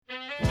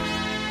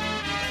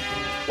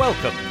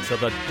Welcome to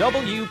the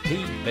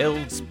WP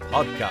Builds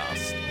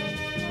podcast,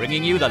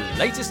 bringing you the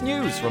latest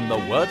news from the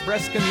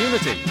WordPress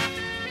community.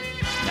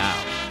 Now,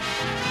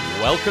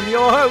 welcome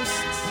your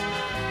hosts,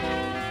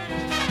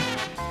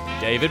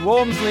 David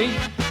Wormsley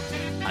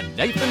and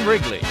Nathan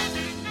Wrigley.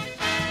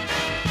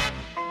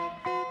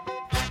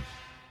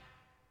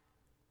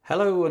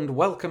 Hello and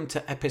welcome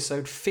to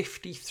episode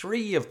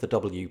 53 of the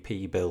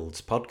WP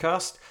Builds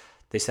podcast.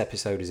 This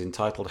episode is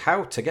entitled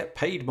How to Get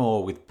Paid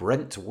More with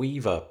Brent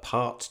Weaver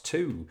Part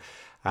 2,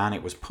 and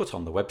it was put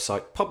on the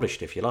website,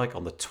 published if you like,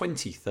 on the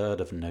 23rd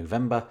of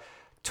November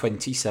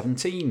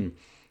 2017.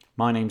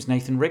 My name's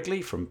Nathan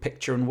Wrigley from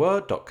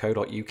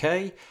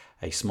pictureandword.co.uk,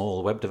 a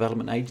small web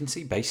development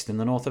agency based in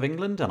the north of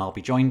England, and I'll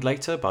be joined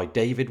later by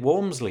David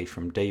Wormsley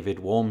from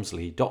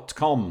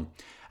davidwormsley.com.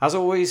 As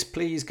always,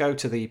 please go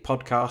to the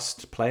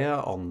podcast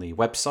player on the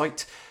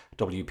website,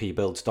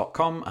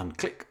 wpbuilds.com, and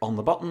click on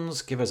the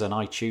buttons, give us an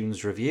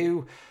iTunes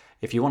review.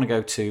 If you want to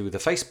go to the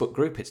Facebook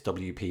group, it's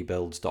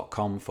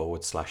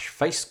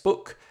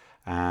wpbuilds.com/Facebook,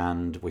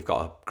 and we've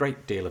got a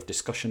great deal of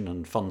discussion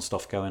and fun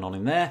stuff going on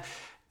in there.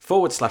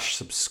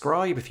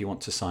 /subscribe if you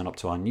want to sign up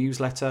to our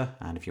newsletter,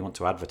 and if you want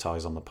to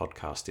advertise on the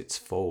podcast, it's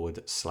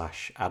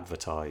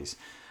 /advertise.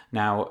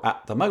 Now,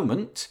 at the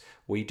moment,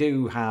 we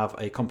do have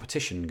a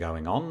competition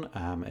going on,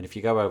 and if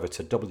you go over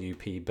to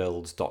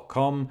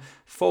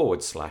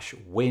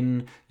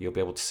wpbuilds.com/win, you'll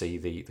be able to see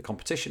the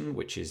competition,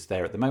 which is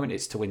there at the moment.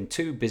 It's to win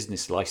 2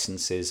 business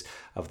licenses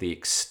of the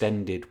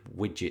extended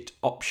widget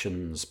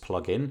options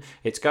plugin.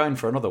 It's going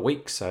for another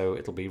week, so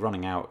it'll be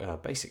running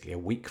out basically a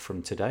week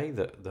from today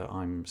that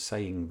I'm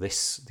saying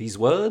these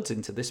words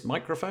into this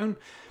microphone.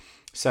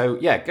 So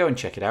yeah, go and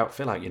check it out,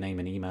 fill out your name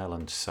and email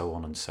and so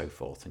on and so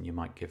forth, and you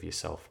might give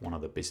yourself one of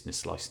the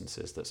business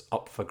licenses that's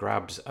up for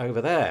grabs over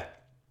there.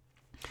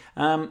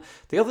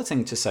 The other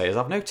thing to say is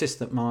I've noticed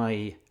that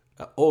my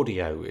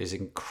audio is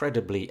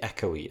incredibly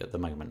echoey at the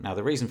moment. Now,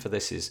 the reason for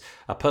this is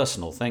a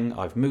personal thing.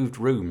 I've moved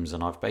rooms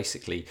and I've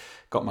basically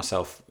got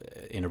myself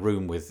in a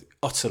room with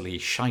utterly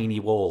shiny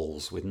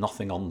walls with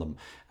nothing on them.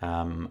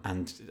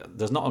 And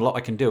there's not a lot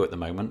I can do at the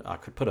moment. I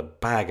could put a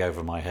bag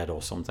over my head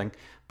or something.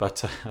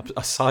 But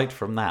aside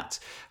from that,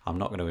 I'm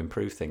not going to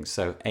improve things.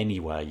 So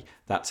anyway,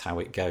 that's how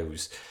it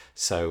goes.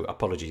 So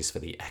apologies for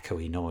the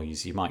echoey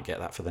noise. You might get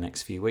that for the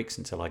next few weeks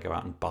until I go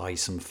out and buy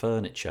some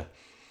furniture.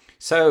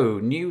 So,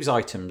 news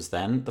items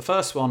then. The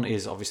first one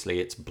is obviously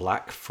it's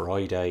Black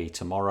Friday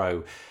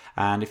tomorrow.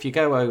 And if you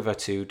go over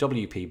to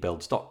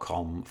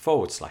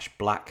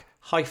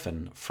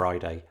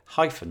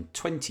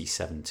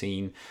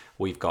wpbuilds.com/black-friday-2017,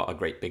 we've got a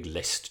great big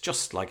list,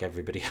 just like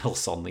everybody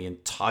else on the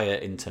entire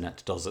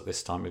internet does at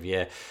this time of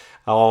year,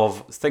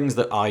 of things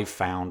that I've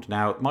found.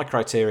 Now, my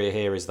criteria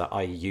here is that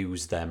I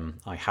use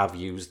them. I have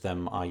used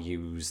them, I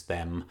use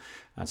them.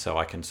 And so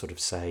I can sort of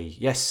say,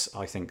 yes,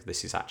 I think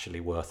this is actually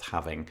worth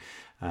having.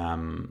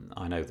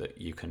 I know that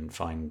you can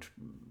find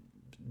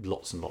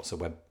lots and lots of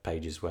web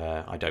pages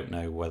where I don't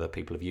know whether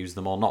people have used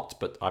them or not,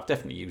 but I've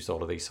definitely used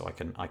all of these, so I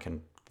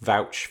can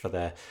vouch for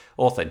their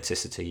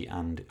authenticity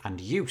and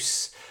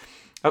use.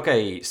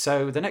 Okay,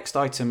 so the next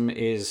item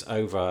is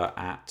over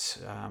at,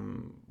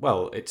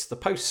 it's the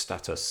Post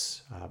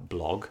Status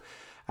blog,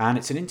 and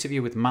it's an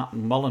interview with Matt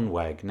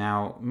Mullenweg.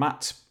 Now,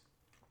 Matt,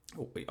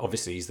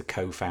 obviously, he's the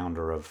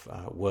co-founder of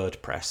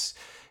WordPress.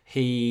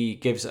 He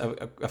gives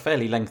a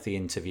fairly lengthy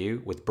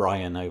interview with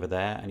Brian over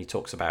there, and he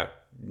talks about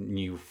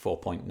new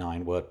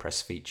 4.9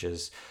 WordPress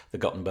features, the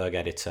Gutenberg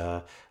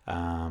editor,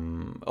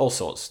 all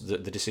sorts, the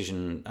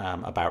decision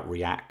about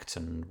React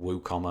and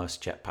WooCommerce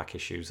Jetpack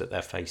issues that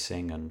they're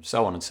facing, and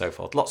so on and so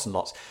forth, lots and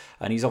lots.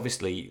 And he's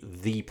obviously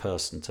the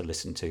person to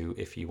listen to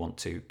if you want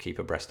to keep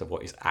abreast of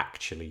what is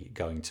actually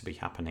going to be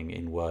happening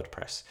in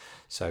WordPress.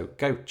 So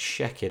go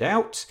check it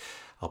out.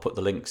 I'll put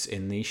the links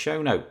in the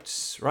show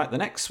notes. Right, the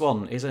next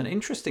one is an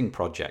interesting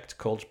project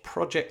called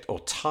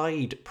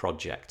Tide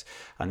Project.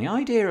 And the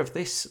idea of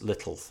this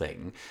little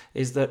thing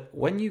is that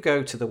when you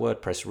go to the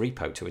WordPress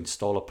repo to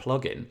install a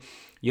plugin,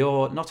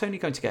 you're not only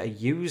going to get a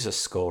user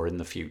score in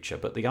the future,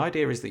 but the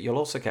idea is that you'll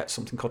also get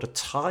something called a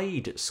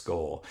Tide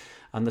score.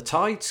 And the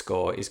Tide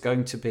score is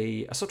going to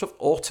be a sort of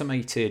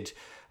automated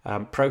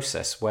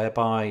process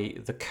whereby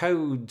the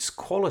code's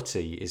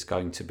quality is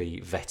going to be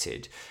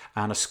vetted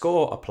and a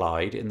score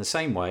applied in the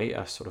same way,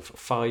 a sort of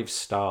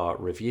 5-star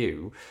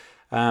review.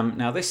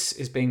 Now, this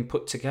is being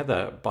put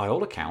together, by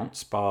all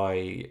accounts,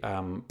 by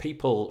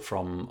people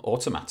from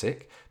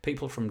Automatic,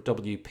 people from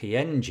WP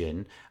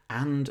Engine,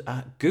 and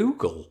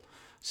Google.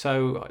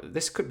 So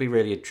this could be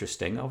really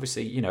interesting.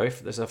 Obviously,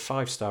 if there's a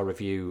 5-star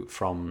review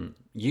from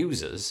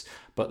users,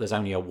 but there's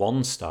only a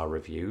 1-star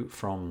review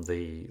from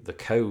the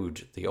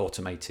code, the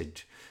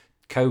automated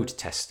code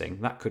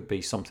testing, that could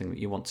be something that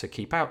you want to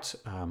keep out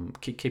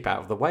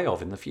of the way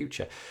of in the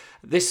future.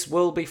 This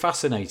will be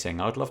fascinating.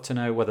 I'd love to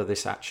know whether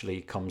this actually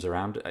comes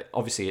around.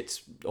 Obviously,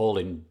 it's all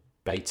in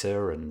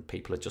beta and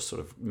people are just sort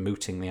of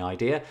mooting the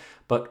idea,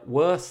 but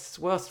worth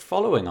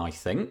following, I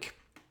think.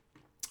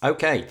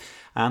 Okay,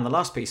 and the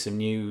last piece of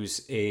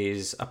news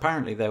is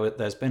apparently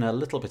there's been a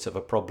little bit of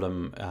a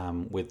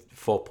problem with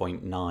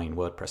 4.9,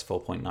 WordPress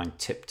 4.9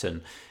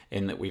 Tipton,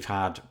 in that we've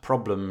had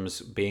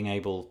problems being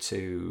able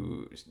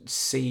to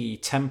see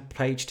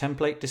page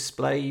template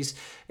displays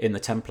in the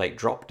template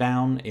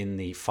drop-down in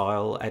the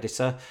file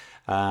editor.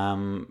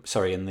 In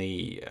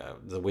the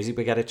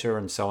WYSIWYG editor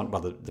and so on,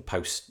 well, the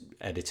post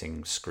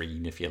editing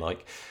screen, if you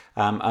like.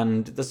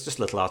 And there's just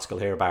a little article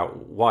here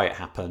about why it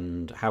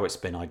happened, how it's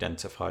been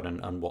identified,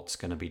 and what's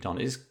going to be done.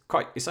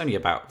 It's only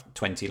about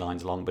 20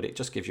 lines long, but it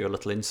just gives you a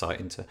little insight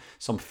into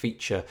some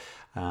feature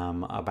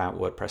about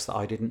WordPress that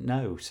I didn't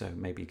know. So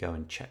maybe go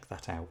and check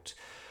that out.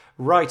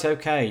 Right,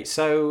 okay,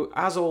 so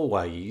as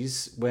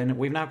always, when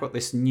we've now got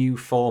this new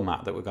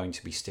format that we're going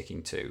to be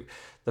sticking to,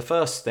 the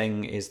first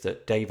thing is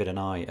that David and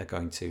I are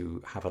going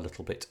to have a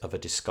little bit of a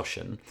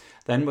discussion.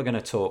 Then we're going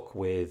to talk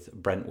with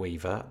Brent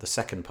Weaver, the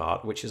second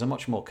part, which is a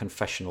much more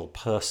confessional,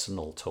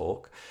 personal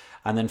talk.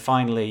 And then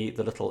finally,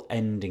 the little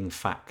ending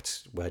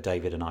fact where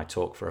David and I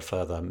talk for a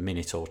further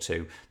minute or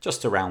two,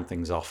 just to round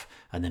things off.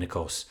 And then, of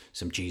course,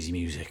 some cheesy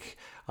music.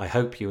 I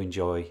hope you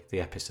enjoy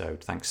the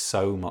episode. Thanks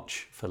so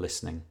much for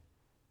listening.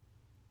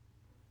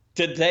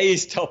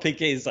 Today's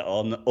topic is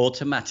on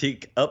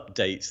automatic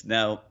updates.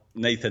 Now,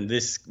 Nathan,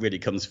 this really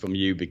comes from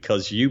you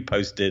because you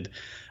posted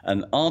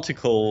an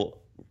article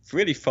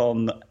really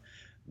from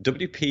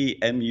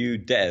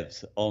WPMU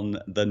Devs on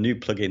the new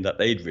plugin that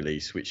they'd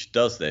released, which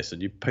does this.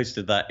 And you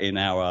posted that in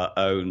our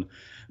own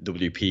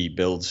WP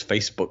Builds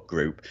Facebook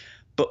group.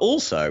 But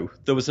also,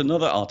 there was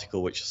another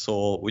article which I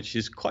saw, which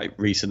is quite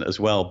recent as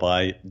well,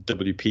 by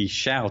WP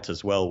Shout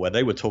as well, where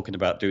they were talking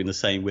about doing the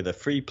same with a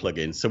free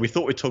plugin. So we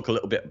thought we'd talk a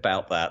little bit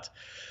about that.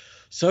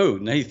 So,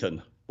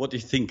 Nathan, what do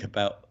you think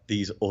about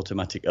these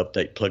automatic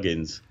update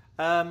plugins?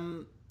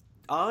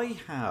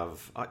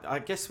 I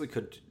guess we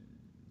could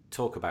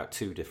talk about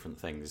two different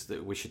things.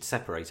 That we should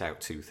separate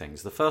out two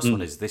things. The first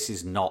one is this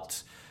is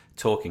not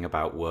talking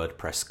about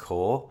WordPress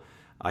core.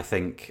 I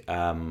think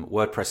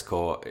WordPress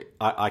core,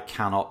 I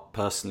cannot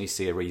personally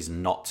see a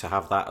reason not to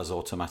have that as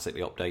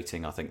automatically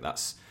updating. I think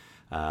that's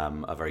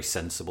a very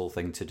sensible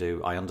thing to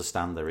do. I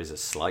understand there is a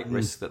slight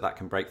risk that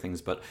can break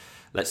things, but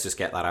let's just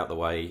get that out of the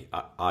way.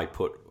 I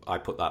put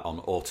that on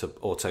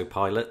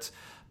autopilot.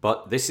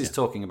 But this is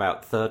talking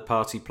about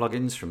third-party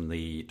plugins from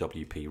the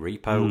WP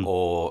repo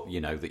or,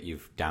 that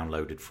you've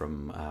downloaded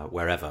from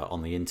wherever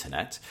on the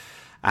internet.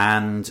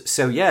 And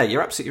so,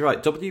 you're absolutely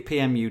right.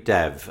 WPMU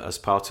Dev, as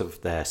part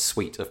of their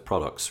suite of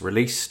products,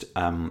 released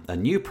a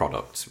new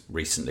product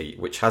recently,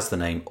 which has the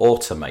name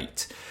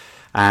Automate.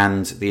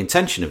 And the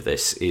intention of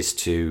this is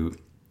to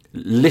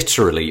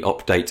literally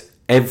update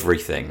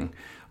everything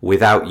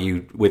without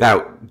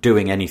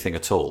doing anything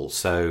at all.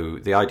 So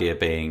the idea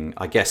being,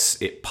 I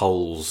guess it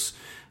polls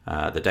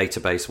the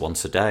database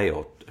once a day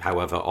or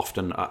however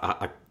often.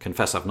 I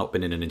confess I've not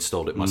been in and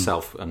installed it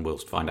myself, and we'll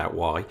find out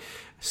why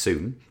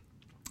soon.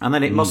 And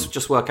then it must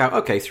just work out,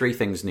 okay, 3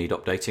 things need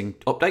updating,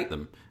 update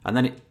them. And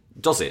then it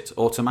does it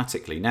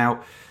automatically.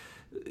 Now,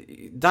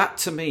 that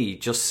to me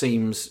just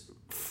seems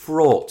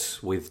fraught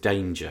with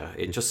danger.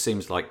 It just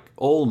seems like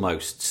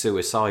almost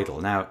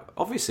suicidal. Now,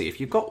 obviously, if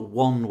you've got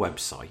one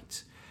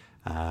website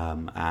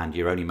and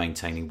you're only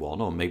maintaining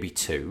one or maybe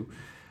 2,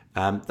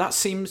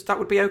 that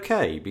would be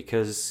okay,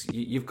 because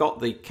you've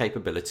got the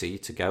capability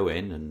to go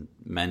in and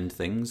mend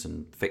things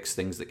and fix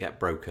things that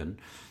get broken.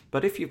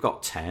 But if you've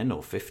got 10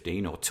 or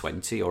 15 or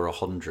 20 or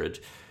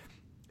 100,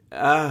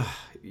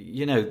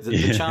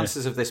 the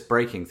chances of this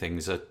breaking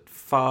things are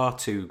far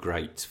too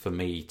great for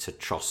me to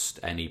trust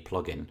any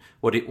plugin.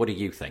 What do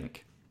you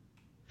think?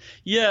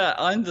 Yeah,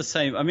 I'm the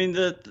same. I mean,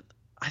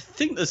 I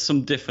think there's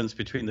some difference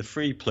between the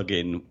free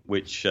plugin,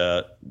 which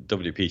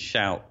WP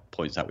Shout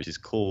points out, which is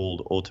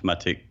called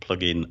Automatic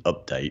Plugin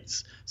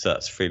Updates. So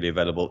that's freely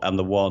available. And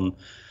the one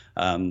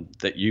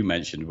that you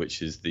mentioned,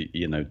 which is the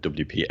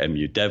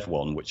WPMU Dev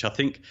one, which I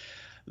think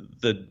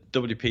the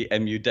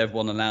WPMU Dev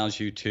one allows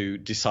you to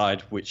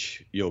decide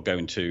which you're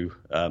going to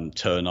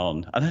turn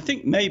on. And I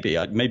think maybe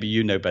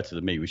you know better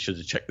than me. We should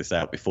have checked this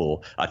out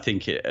before. I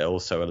think it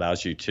also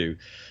allows you to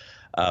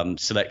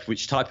select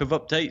which type of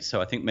update. So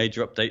I think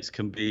major updates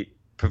can be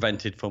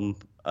prevented from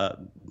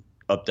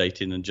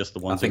updating, and just the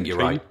ones. I think you're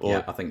right.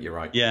 I think you're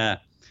right. Yeah.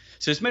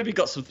 So it's maybe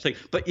got something,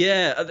 but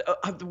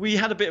we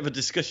had a bit of a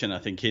discussion, I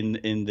think,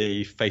 in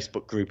the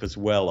Facebook group as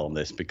well on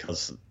this,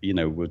 because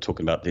we're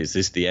talking about, is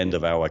this the end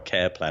of our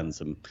care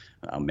plans and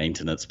our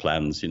maintenance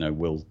plans?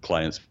 Will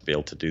clients be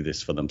able to do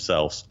this for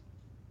themselves?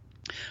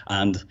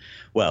 And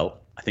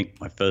well, I think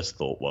my first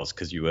thought was,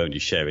 because you were only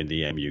sharing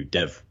the MU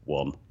Dev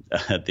one,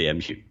 the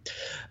MU,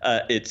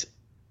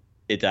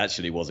 it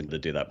actually wasn't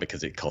going to do that,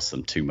 because it costs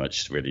them too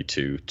much really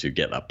to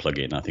get that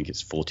plugin. I think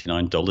it's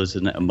 $49,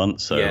 isn't it, a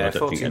month? So I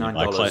don't think any of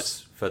my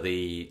clients for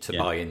to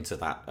buy into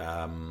that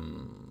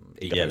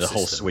ecosystem. The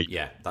whole suite.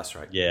 Yeah, that's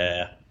right.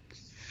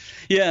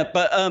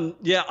 But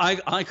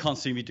I can't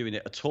see me doing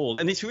it at all.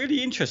 And it's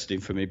really interesting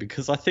for me,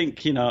 because I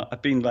think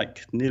I've been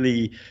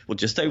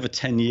just over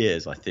 10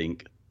 years, I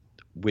think,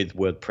 with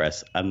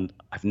WordPress, and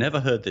I've never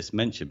heard this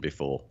mentioned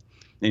before.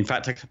 In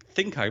fact, I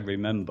think I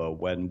remember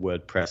when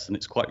WordPress, and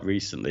it's quite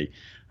recently,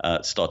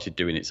 started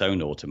doing its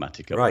own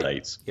automatic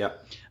updates. Yeah.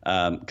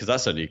 Because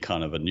that's only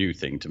kind of a new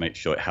thing to make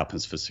sure it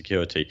happens for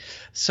security.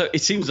 So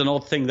it seems an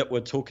odd thing that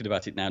we're talking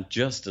about it now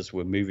just as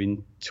we're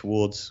moving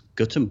towards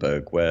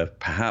Gutenberg, where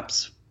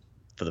perhaps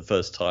for the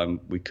first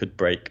time we could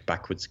break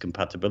backwards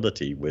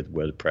compatibility with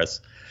WordPress.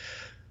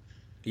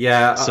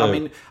 Yeah, So, I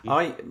mean,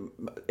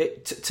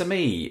 to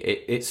me,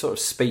 it sort of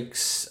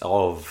speaks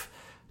of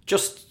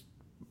just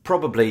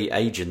probably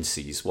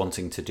agencies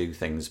wanting to do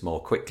things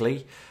more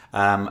quickly.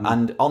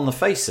 And on the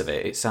face of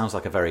it, it sounds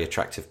like a very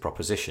attractive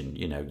proposition.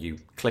 You know, you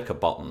click a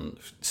button,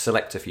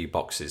 select a few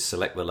boxes,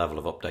 select the level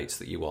of updates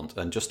that you want,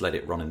 and just let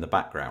it run in the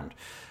background.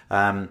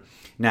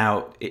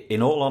 Now,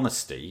 in all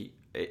honesty,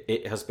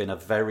 it has been a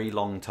very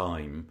long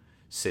time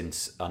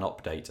since an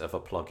update of a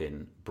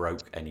plugin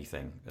broke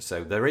anything.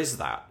 So there is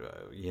that,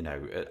 you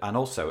know, and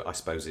also I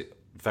suppose it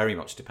very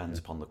much depends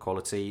upon the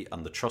quality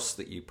and the trust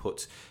that you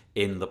put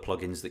in the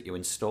plugins that you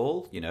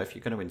install. You know, if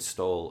you're going to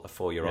install a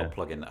 4-year-old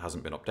plugin that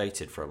hasn't been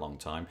updated for a long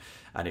time,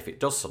 and if it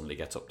does suddenly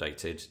get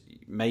updated,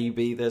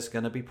 maybe there's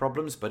going to be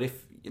problems. But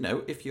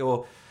if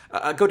you're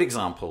a good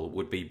example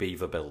would be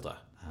Beaver Builder,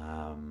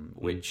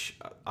 which,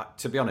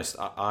 to be honest,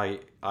 I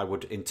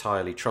would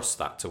entirely trust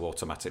that to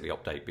automatically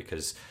update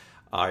because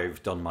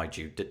I've done my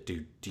due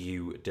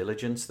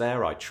diligence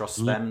there. I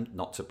trust them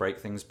not to break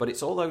things. But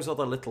it's all those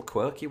other little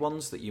quirky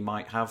ones that you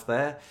might have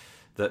there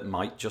that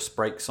might just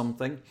break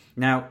something.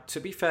 Now, to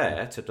be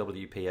fair to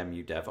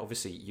WPM UDev,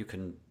 obviously you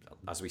can,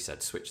 as we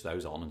said, switch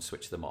those on and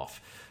switch them off.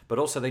 But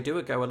also they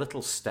do go a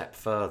little step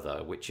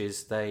further, which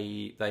is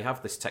they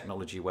have this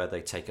technology where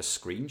they take a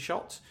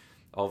screenshot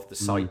of the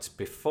site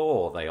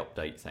before they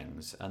update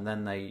things, and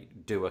then they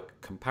do a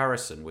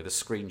comparison with a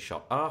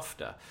screenshot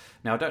after.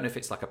 Now, I don't know if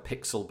it's like a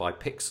pixel by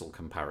pixel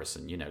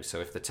comparison, you know, so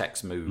if the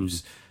text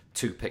moves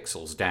 2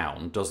 pixels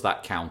down, does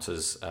that count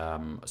as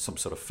some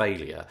sort of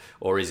failure,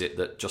 or is it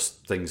that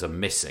just things are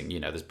missing, you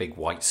know, there's big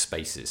white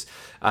spaces?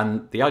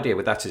 And the idea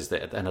with that is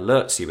that it then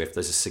alerts you if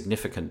there's a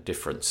significant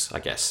difference, I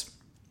guess.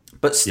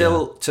 But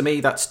still, to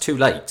me, that's too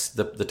late.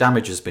 The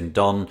damage has been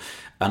done,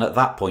 and at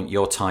that point,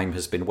 your time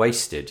has been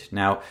wasted.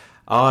 Now,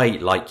 I,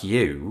 like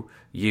you,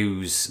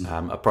 use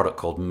a product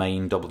called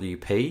Main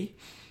WP,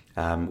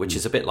 which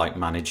is a bit like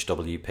Manage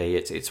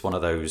WP. It's one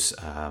of those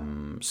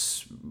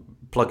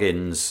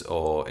plugins,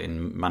 or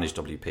in Manage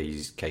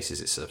WP's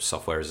cases, it's a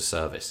software as a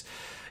service.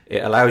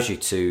 It allows you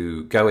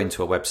to go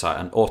into a website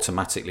and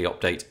automatically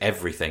update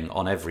everything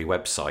on every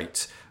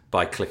website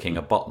by clicking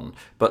a button.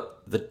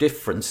 But the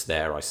difference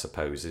there, I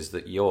suppose, is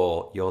that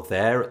you're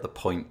there at the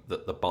point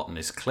that the button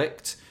is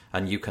clicked,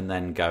 and you can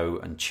then go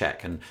and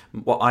check. And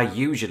what I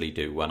usually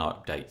do when I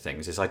update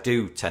things is I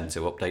do tend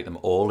to update them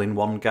all in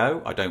one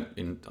go. I don't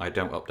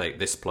update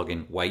this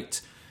plugin,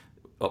 wait,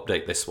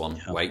 update this one,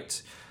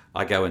 wait.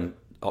 I go and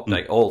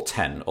update all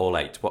 10, all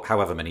 8,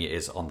 however many it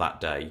is on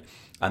that day.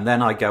 And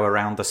then I go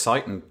around the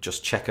site and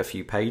just check a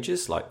few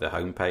pages, like the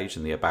home page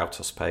and the About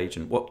Us page.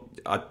 And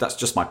that's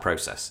just my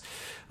process.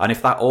 And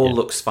if that all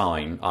looks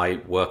fine,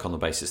 I work on the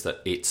basis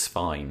that it's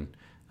fine.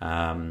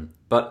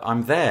 But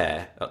I'm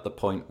there at the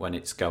point when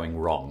it's going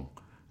wrong.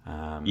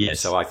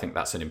 So I think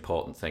that's an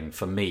important thing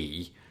for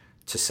me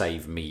to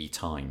save me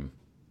time.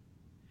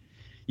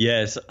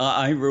 Yes,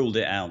 I ruled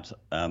it out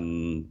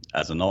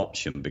as an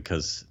option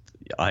because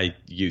I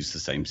use the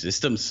same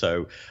system.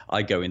 So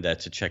I go in there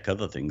to check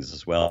other things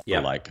as well,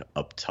 like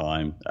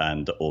uptime,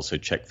 and also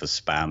check for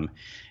spam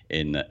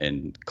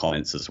in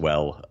comments as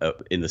well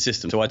in the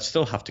system. So I'd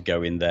still have to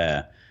go in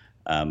there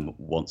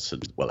once.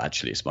 Well,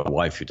 actually, it's my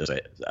wife who does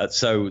it.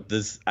 So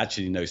there's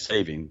actually no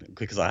saving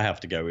because I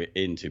have to go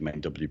into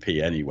Main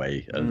WP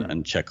anyway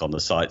and check on the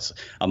sites.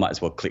 I might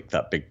as well click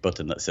that big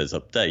button that says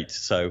update.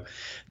 So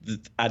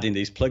adding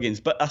these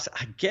plugins. But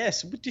I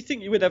guess, do you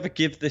think you would ever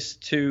give this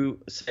to,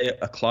 say,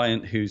 a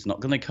client who's not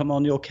going to come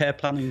on your care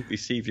plan and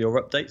receive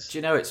your updates? Do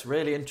you know, it's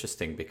really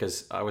interesting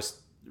because I was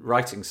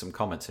writing some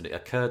comments and it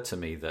occurred to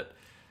me that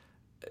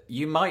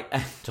you might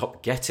end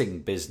up getting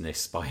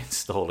business by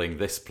installing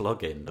this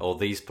plugin or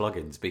these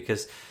plugins,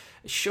 because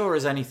sure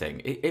as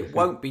anything, it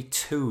won't be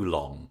too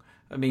long.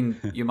 I mean,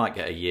 you might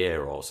get a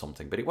year or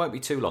something, but it won't be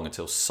too long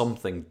until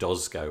something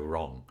does go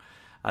wrong.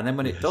 And then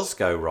when it does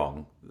go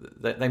wrong,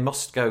 they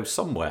must go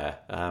somewhere,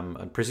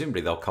 and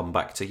presumably they'll come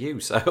back to you.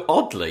 So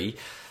oddly,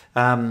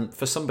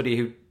 for somebody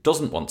who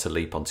doesn't want to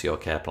leap onto your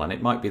care plan,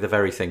 it might be the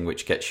very thing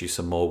which gets you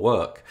some more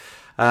work.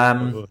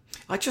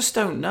 I just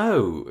don't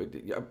know.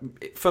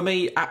 For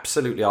me,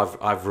 absolutely,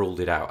 I've ruled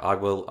it out.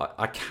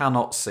 I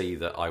cannot see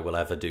that I will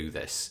ever do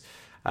this.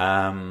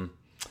 I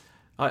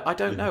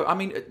don't know. I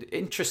mean,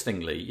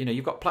 interestingly,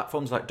 you've got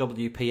platforms like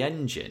WP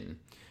Engine,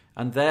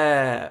 and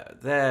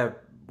they're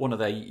one of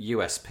their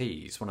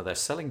USPs, one of their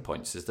selling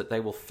points is that they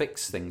will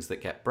fix things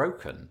that get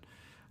broken.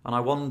 And I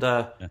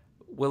wonder,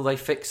 will they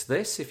fix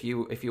this if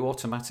you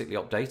automatically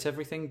update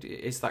everything?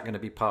 Is that going to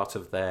be part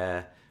of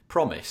their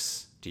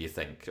promise, do you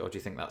think? Or do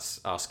you think that's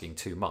asking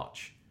too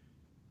much?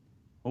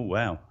 Oh,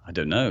 wow. I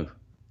don't know.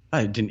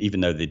 I didn't even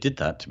know they did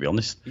that, to be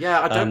honest.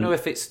 Yeah, I don't know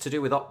if it's to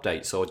do with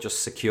updates or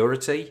just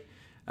security,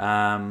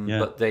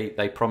 but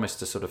they promised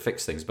to sort of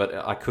fix things. But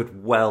I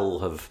could well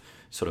have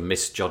sort of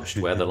misjudged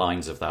where the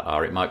lines of that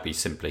are. It might be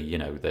simply,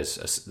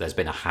 there's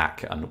been a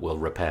hack and we'll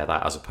repair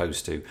that, as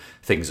opposed to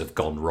things have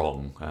gone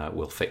wrong,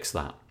 we'll fix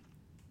that.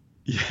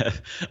 Yeah,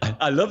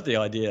 I love the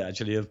idea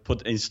actually of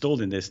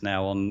installing this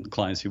now on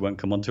clients who won't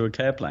come onto a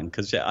care plan,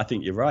 because I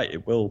think you're right.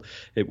 It will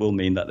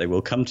mean that they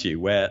will come to you.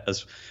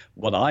 Whereas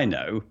what I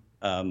know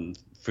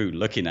through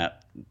looking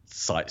at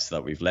sites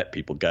that we've let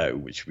people go,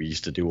 which we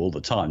used to do all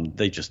the time,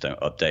 they just don't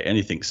update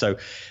anything. So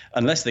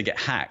unless they get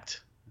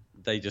hacked,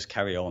 they just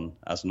carry on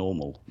as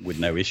normal with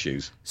no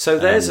issues. So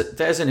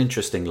there's an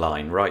interesting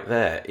line right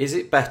there. Is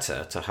it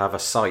better to have a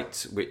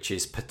site which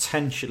is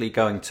potentially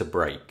going to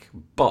break,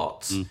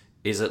 but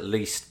is at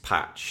least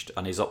patched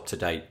and is up to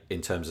date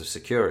in terms of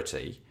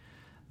security,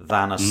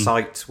 than a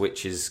site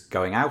which is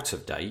going out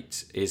of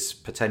date, is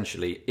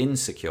potentially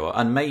insecure,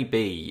 and may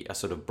be a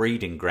sort of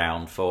breeding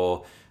ground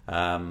for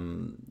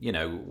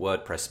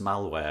WordPress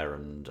malware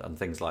and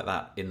things like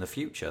that in the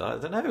future? I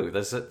don't know.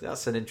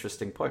 That's an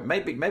interesting point.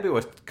 Maybe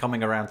we're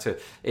coming around to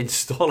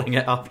installing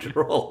it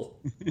after all.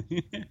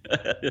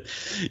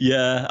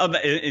 Yeah,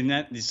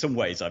 in some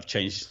ways I've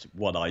changed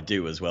what I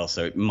do as well,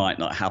 so it might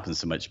not happen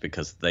so much,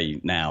 because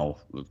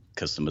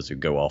customers who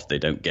go off, they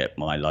don't get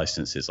my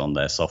licenses on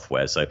their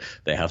software, so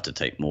they have to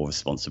take more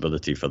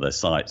responsibility for their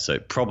site. So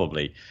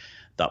probably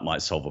that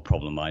might solve a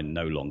problem I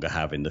no longer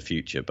have in the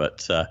future.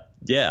 But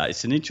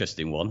it's an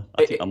interesting one.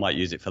 I think I might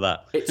use it for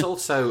that. It's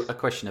also a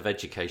question of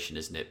education,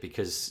 isn't it?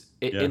 Because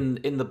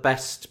in the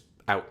best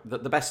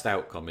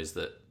outcome is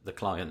that the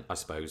client, I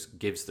suppose,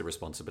 gives the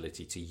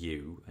responsibility to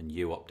you, and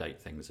you update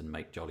things and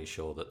make jolly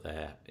sure that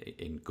they're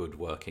in good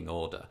working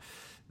order.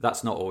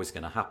 That's not always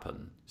going to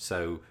happen.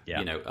 So,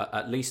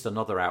 at least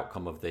another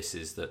outcome of this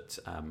is that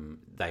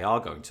they are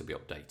going to be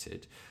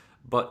updated.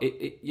 But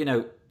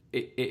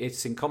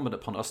it's incumbent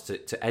upon us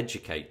to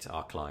educate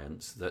our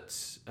clients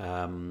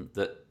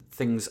that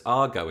things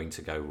are going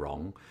to go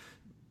wrong.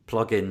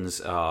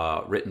 Plugins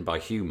are written by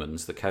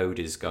humans. The code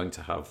is going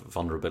to have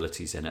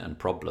vulnerabilities in it and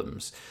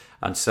problems.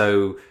 And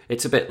so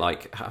it's a bit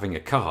like having a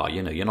car.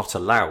 You're not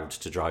allowed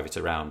to drive it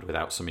around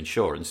without some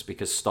insurance,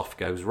 because stuff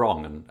goes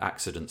wrong and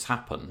accidents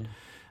happen.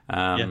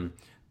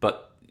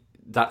 But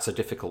that's a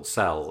difficult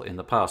sell. In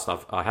the past,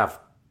 I have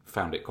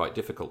found it quite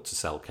difficult to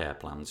sell care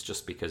plans,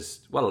 just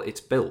because,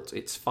 it's built,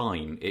 it's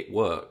fine, it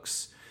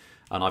works.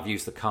 And I've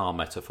used the car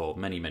metaphor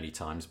many, many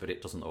times, but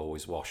it doesn't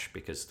always wash,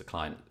 because the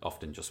client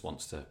often just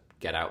wants to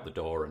get out the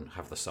door and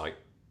have the site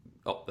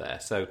up there.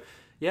 So,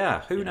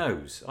 who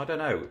knows? I don't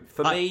know.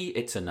 For me,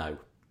 it's a no.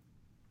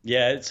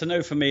 Yeah, it's a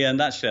no for me.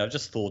 And actually, I've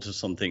just thought of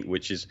something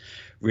which is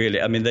really,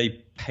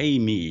 they pay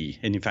me.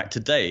 And in fact,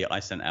 today I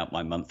sent out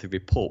my monthly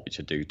report, which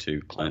I do to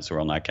clients who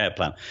are on our care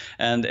plan.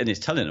 And it's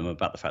telling them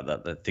about the fact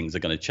that things are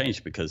going to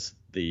change, because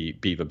the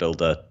Beaver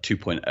Builder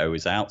 2.0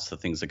 is out. So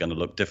things are going to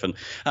look different.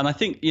 And I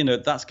think,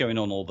 that's going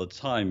on all the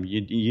time.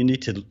 You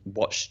need to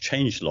watch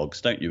change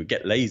logs, don't you?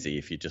 Get lazy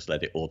if you just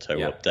let it auto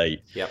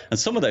update. Yep. And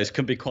some of those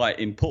can be quite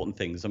important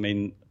things.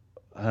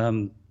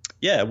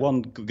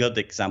 One good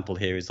example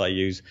here is I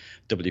use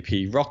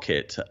WP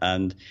Rocket,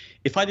 and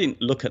if I didn't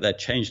look at their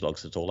change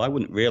logs at all, I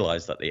wouldn't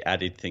realize that they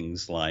added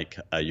things like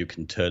you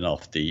can turn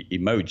off the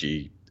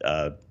emoji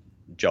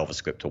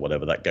JavaScript or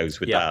whatever that goes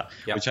with that,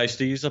 which I used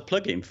to use a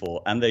plugin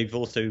for. And they've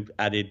also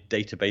added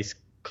database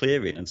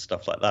clearing and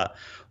stuff like that.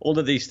 All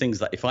of these things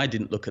that if I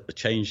didn't look at the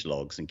change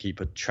logs and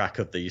keep a track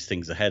of these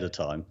things ahead of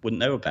time,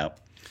 wouldn't know about.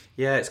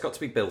 Yeah, it's got to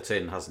be built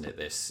in, hasn't it,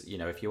 this?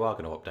 If you are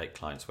going to update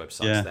clients'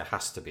 websites, there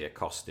has to be a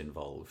cost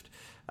involved,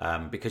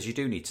 because you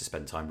do need to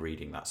spend time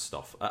reading that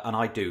stuff. And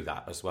I do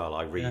that as well.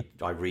 I read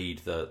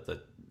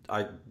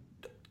I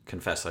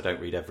confess I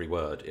don't read every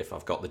word. If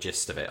I've got the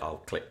gist of it, I'll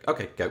click,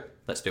 okay, go,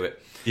 let's do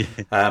it.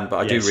 But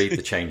I do read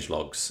the change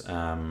logs.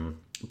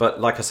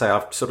 But like I say,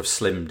 I've sort of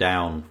slimmed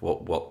down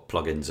what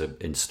plugins are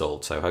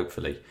installed, so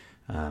hopefully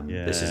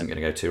this isn't going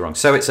to go too wrong.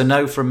 So it's a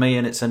no from me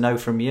and it's a no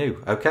from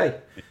you. Okay,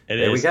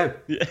 there we go.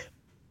 Yeah.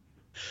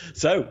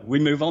 So we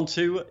move on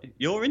to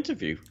your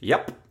interview.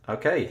 Yep.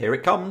 Okay, here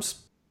it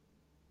comes.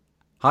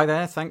 Hi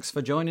there, thanks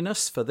for joining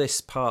us for this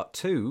part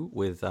 2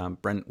 with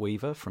Brent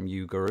Weaver from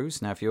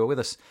uGurus. Now, if you were with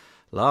us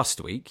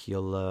last week,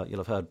 you'll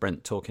have heard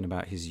Brent talking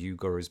about his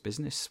uGurus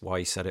business, why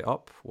he set it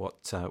up,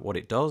 what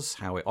it does,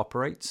 how it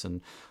operates,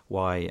 and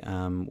why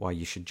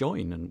you should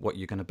join, and what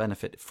you're going to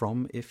benefit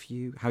from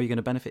how you're going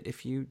to benefit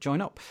if you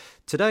join up.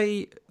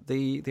 Today,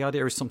 the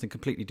idea is something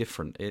completely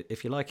different.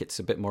 If you like, it's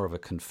a bit more of a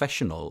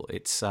confessional.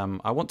 It's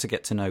I want to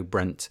get to know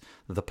Brent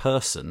the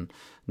person,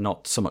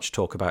 not so much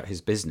talk about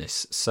his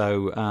business.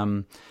 So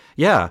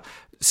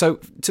So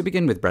to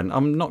begin with, Brent,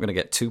 I'm not going to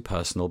get too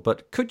personal,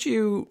 but could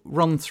you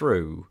run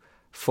through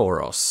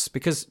for us,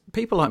 because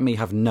people like me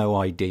have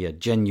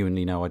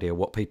genuinely no idea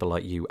what people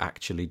like you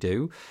actually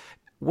do.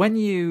 When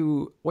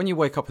you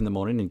wake up in the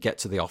morning and get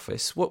to the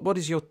office, what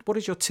does your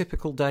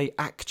typical day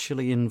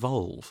actually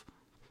involve?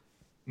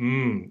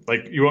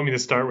 Like you want me to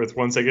start with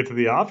once I get to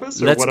the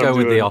office, or Let's what go I'm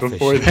with the doing office.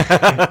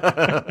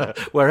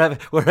 before?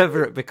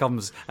 Wherever it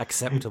becomes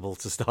acceptable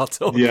to start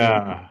talking.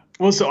 Yeah.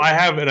 Well, so I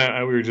have,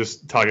 and we were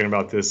just talking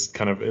about this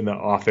kind of in the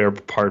off-air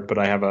part, but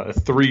I have a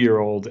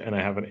 3-year-old and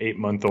I have an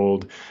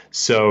 8-month-old.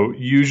 So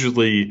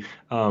usually,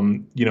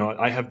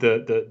 I have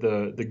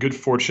the good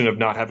fortune of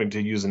not having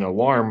to use an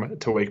alarm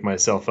to wake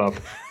myself up.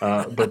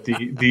 But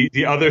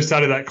the other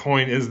side of that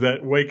coin is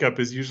that wake up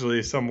is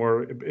usually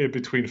somewhere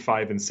between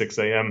 5 and 6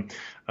 a.m.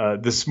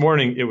 This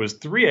morning it was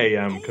 3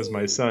 a.m. because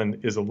my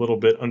son is a little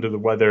bit under the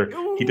weather.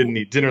 He didn't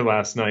eat dinner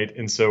last night,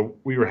 and so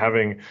we were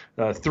having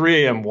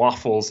 3 a.m.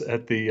 waffles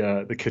at the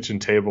kitchen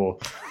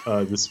table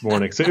this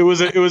morning. So it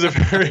was a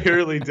very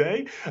early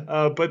day,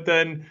 but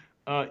then.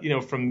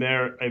 From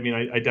there, I mean,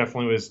 I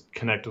definitely was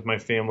connect with my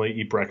family,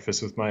 eat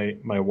breakfast with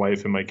my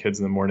wife and my kids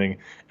in the morning,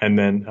 and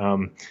then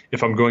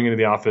if I'm going into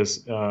the office,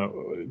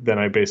 then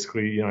I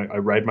basically, I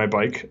ride my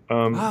bike to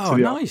Oh,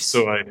 the office. nice.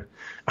 So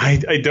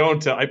I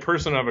don't, I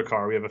personally don't have a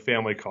car. We have a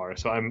family car,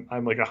 so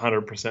I'm like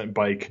 100%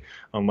 bike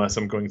unless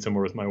I'm going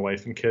somewhere with my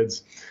wife and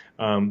kids.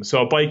 So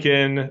I'll bike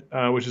in,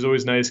 which is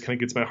always nice. Kind of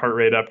gets my heart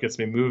rate up, gets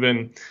me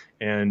moving,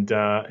 and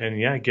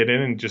yeah, get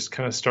in and just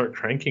kind of start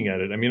cranking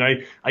at it. I mean,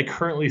 I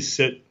currently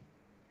sit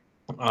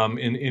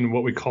in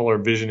what we call our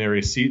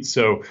visionary seat.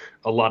 So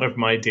a lot of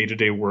my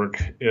day-to-day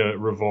work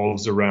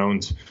revolves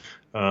around,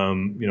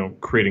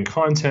 creating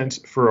content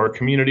for our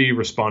community,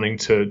 responding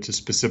to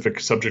specific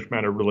subject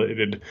matter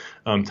related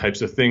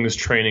types of things,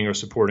 training or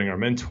supporting our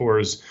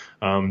mentors,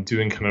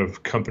 doing kind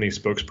of company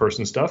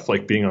spokesperson stuff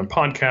like being on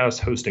podcasts,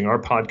 hosting our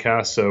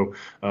podcast. So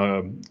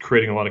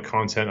creating a lot of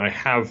content. I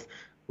have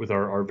with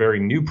our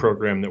very new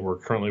program that we're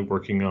currently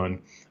working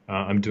on.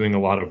 I'm doing a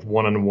lot of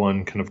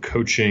one-on-one kind of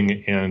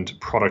coaching and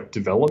product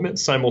development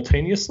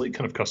simultaneously,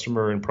 kind of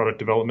customer and product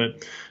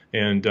development.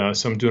 And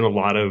so I'm doing a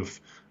lot of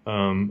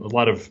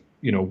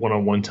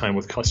one-on-one time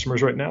with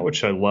customers right now,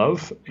 which I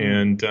love.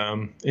 And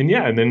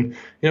then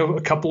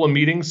a couple of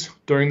meetings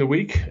during the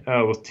week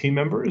with team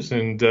members.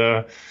 And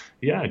the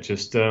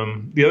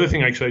other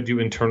thing actually I do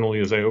internally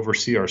is I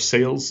oversee our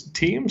sales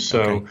team.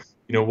 So. Okay.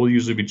 We'll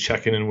usually be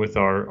checking in with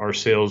our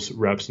sales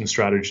reps and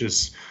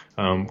strategists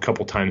a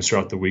couple times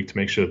throughout the week to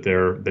make sure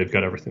that they've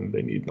got everything that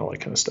they need and all that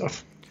kind of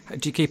stuff.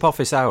 Do you keep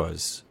office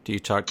hours? Do you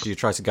try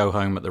to go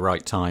home at the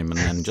right time and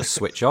then just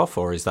switch off,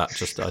 or is that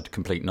just a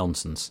complete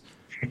nonsense?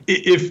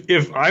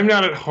 If I'm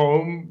not at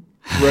home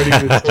ready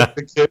to take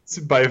the kids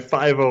by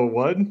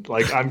 5:01,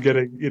 like I'm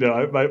getting,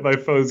 my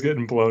phone's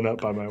getting blown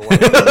up by my wife.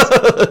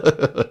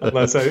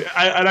 Unless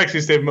I'd actually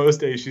say most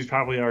days she's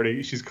calling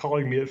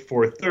me at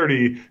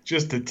 4:30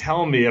 just to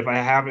tell me if I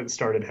haven't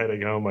started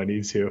heading home, I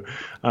need to.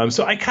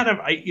 So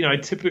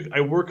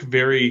I work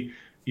very,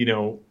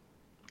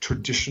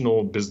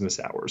 traditional business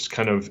hours,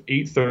 kind of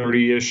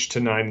 8:30ish to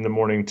 9 in the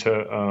morning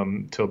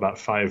to till about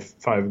 5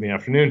 in the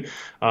afternoon.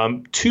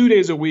 2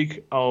 days a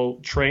week I'll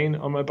train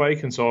on my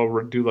bike, and so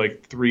I'll do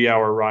like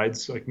 3-hour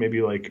rides, like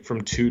maybe like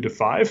from 2 to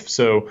 5.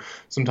 So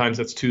sometimes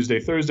that's Tuesday,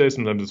 Thursday,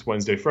 sometimes it's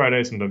Wednesday,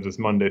 Friday, sometimes it's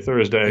Monday,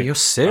 Thursday. Are you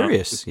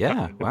serious?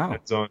 Yeah, wow.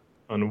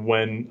 On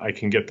when I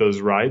can get those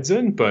rides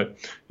in, but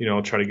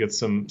I'll try to get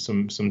some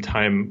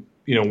time,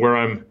 where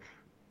I'm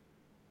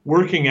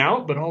working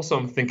out, but also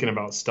I'm thinking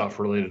about stuff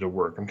related to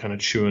work. I'm kind of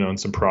chewing on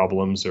some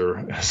problems,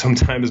 or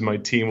sometimes my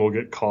team will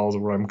get calls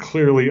where I'm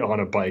clearly on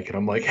a bike and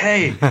I'm like,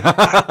 hey,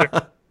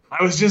 I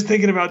was just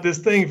thinking about this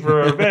thing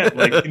for our event.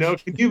 Like,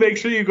 can you make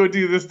sure you go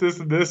do this,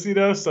 and this,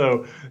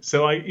 So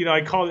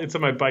I call it, it's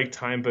on my bike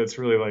time, but it's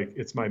really like,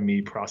 it's my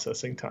me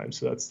processing time.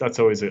 So that's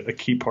always a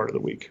key part of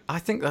the week. I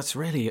think that's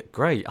really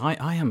great.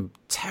 I am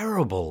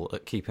terrible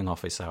at keeping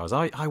office hours.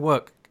 I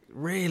work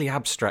really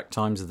abstract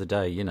times of the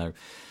day,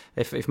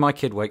 If my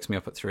kid wakes me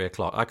up at 3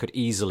 o'clock, I could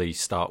easily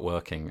start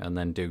working and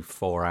then do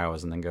 4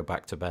 hours and then go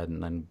back to bed.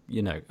 And then,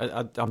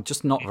 I'm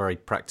just not very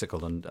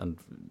practical and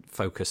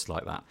focused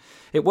like that.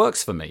 It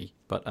works for me,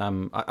 but I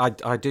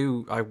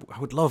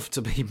would love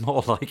to be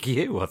more like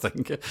you, I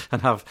think,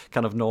 and have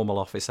kind of normal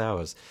office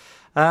hours.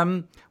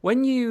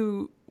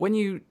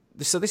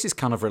 So this is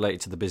kind of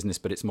related to the business,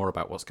 but it's more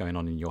about what's going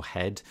on in your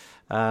head.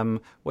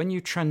 When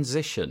you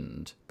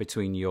transitioned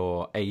between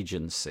your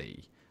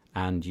agency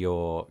and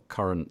your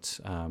current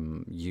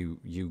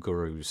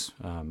uGurus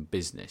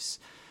business,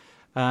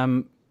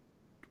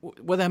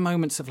 were there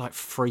moments of like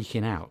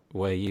freaking out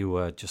where you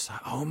were just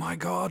like, oh my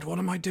God, what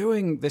am I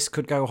doing? This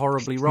could go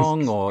horribly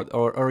wrong.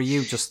 Or are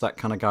you just that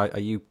kind of guy? Are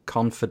you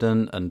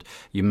confident and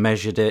you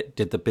measured it,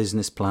 did the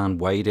business plan,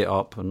 weighed it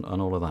up and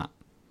all of that?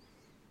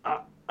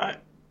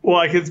 Well,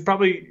 it's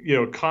probably,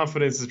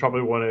 confidence is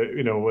probably one of,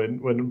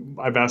 when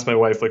I've asked my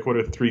wife, like, what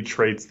are 3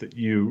 traits that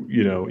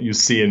you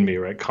see in me,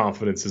 right?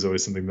 Confidence is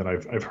always something that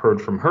I've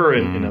heard from her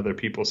and other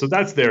people. So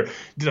that's there.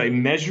 Did I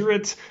measure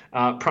it?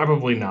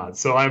 Probably not.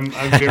 So I'm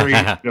very,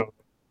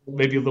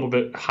 maybe a little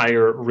bit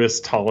higher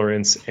risk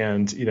tolerance,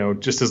 and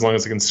just as long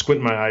as I can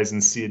squint my eyes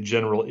and see a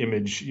general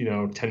image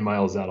 10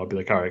 miles out, I'll be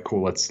like, all right,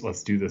 cool,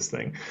 let's do this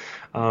thing.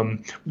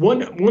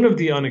 One of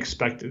the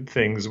unexpected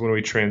things when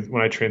I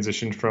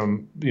transitioned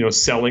from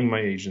selling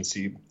my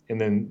agency and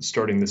then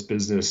starting this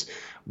business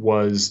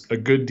was a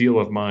good deal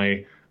of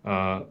my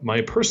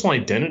personal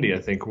identity, I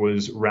think,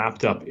 was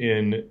wrapped up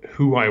in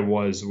who I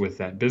was with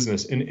that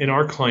business. In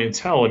our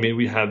clientele, I mean,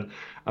 we had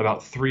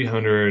about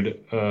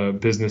 300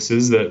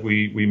 businesses that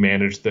we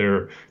managed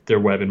their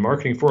web and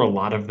marketing for. A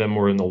lot of them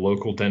were in the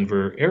local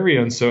Denver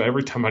area. And so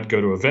every time I'd go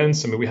to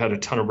events, I mean, we had a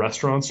ton of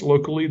restaurants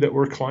locally that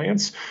were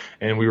clients,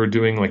 and we were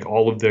doing like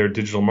all of their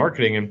digital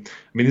marketing. And I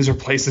mean, these are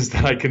places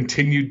that I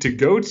continued to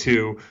go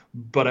to,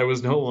 but I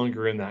was no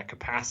longer in that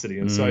capacity.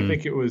 And so I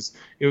think it was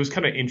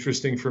kind of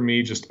interesting for me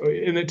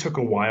and it took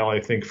a while, I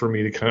think, for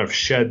me to kind of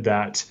shed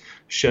that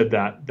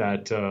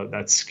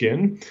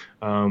skin,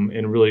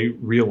 and really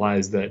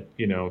realize that,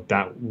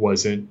 that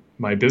wasn't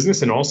my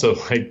business. And also,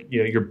 like,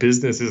 your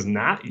business is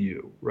not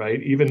you,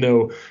 right? Even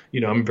though,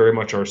 I'm very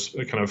much our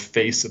kind of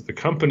face of the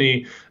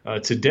company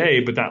today,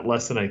 but that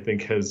lesson, I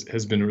think,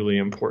 has been really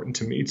important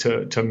to me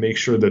to make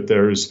sure that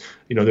there's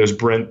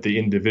Brent, the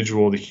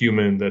individual, the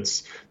human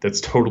that's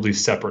totally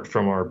separate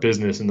from our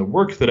business and the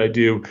work that I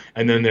do.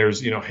 And then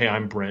there's, hey,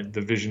 I'm Brent,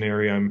 the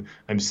visionary.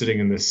 I'm sitting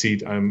in this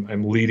seat.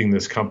 I'm leading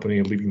this company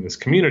and leading this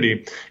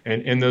community.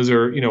 And those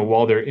are,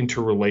 while they're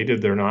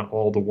interrelated, they're not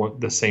all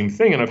the same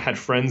thing. And I've had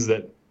friends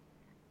that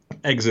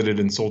exited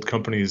and sold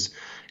companies,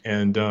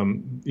 and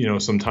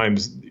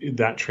sometimes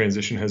that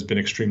transition has been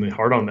extremely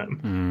hard on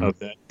them. Of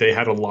that they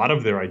had a lot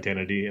of their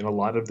identity and a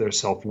lot of their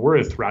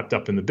self-worth wrapped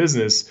up in the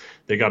business.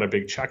 They got a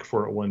big check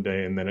for it one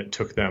day, and then it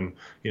took them,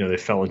 they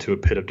fell into a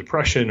pit of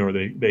depression, or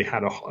they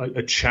had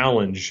a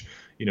challenge,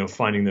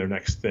 finding their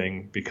next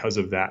thing because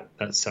of that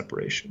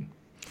separation.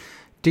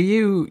 Do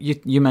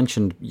you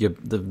mentioned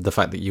the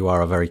fact that you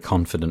are a very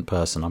confident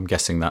person. I'm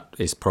guessing that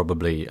is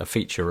probably a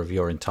feature of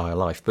your entire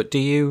life. But do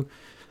you,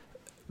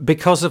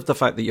 because of the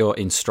fact that you're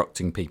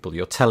instructing people,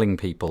 you're telling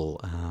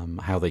people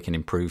how they can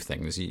improve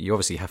things, you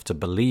obviously have to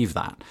believe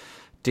that.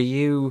 Do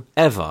you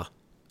ever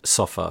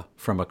suffer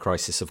from a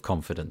crisis of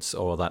confidence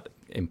or that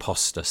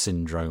imposter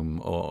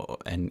syndrome or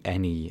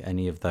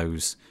any of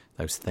those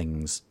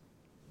things?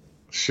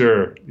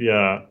 Sure.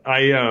 Yeah.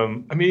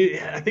 I mean,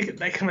 I think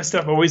that kind of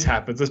stuff always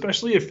happens,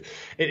 especially if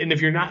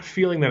you're not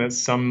feeling that at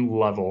some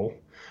level,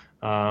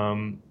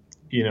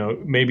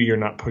 maybe you're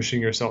not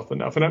pushing yourself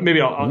enough. And maybe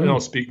I'll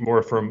speak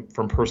more from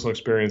personal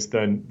experience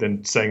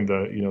than saying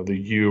the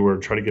you or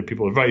try to give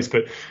people advice.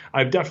 But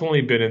I've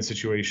definitely been in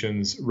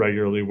situations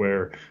regularly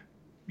where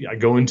I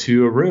go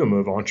into a room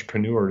of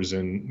entrepreneurs,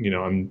 and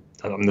I'm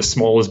the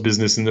smallest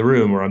business in the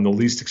room, or I'm the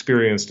least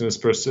experienced in a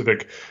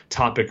specific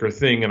topic or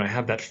thing, and I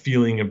have that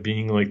feeling of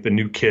being like the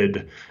new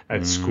kid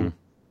at school.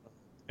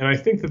 And I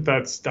think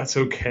that's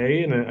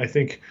okay. And I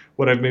think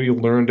what I've maybe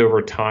learned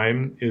over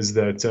time is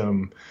that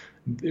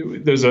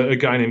there's a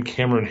guy named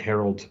Cameron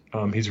Herold.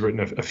 He's written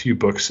a few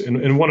books,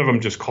 and one of them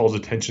just calls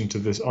attention to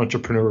this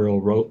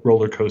entrepreneurial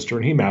roller coaster,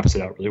 and he maps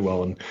it out really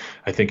well. And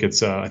I think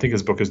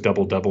his book is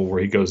Double Double,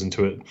 where he goes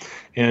into it,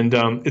 and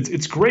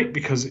it's great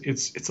because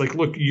it's like,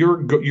 look,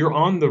 you're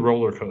on the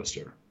roller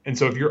coaster. And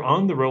so if you're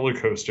on the roller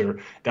coaster,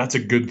 that's a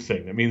good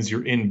thing. That means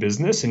you're in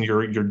business and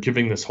you're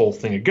giving this whole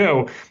thing a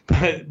go.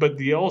 But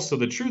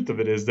the truth of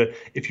it is that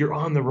if you're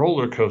on the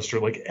roller coaster,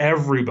 like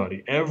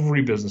everybody,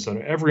 every business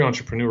owner, every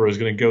entrepreneur is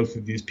going to go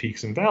through these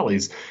peaks and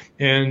valleys.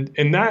 And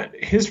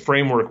that his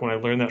framework, when I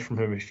learned that from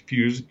him a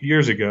few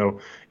years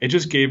ago, it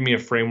just gave me a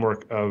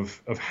framework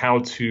of how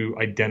to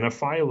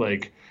identify,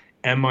 like,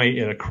 am I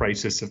in a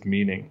crisis of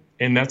meaning?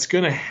 And that's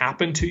going to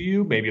happen to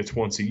you. Maybe it's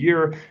once a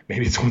year,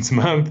 maybe it's once a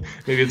month,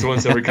 maybe it's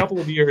once every couple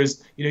of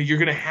years. You're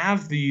going to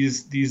have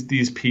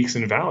these peaks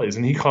and valleys.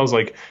 And he calls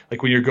like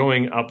when you're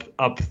going up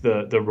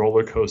the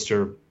roller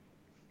coaster,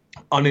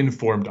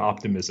 uninformed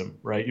optimism,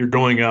 right? You're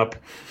going up,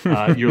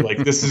 you're like,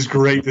 this is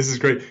great.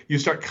 You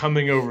start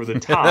coming over the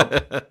top,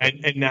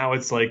 and now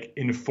it's like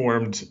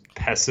informed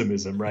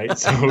pessimism, right?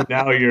 So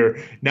now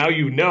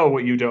you know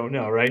what you don't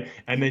know, right?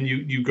 And then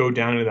you go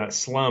down into that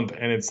slump,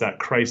 and it's that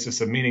crisis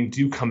of meaning.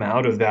 Do you come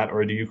out of that,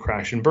 or do you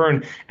crash and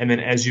burn? And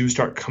then as you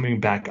start coming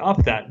back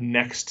up that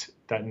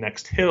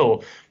next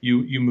hill,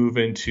 you move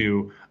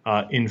into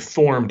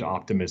informed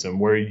optimism,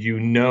 where you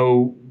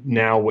know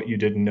now what you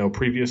didn't know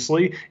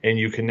previously, and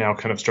you can now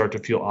kind of start to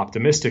feel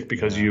optimistic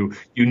because you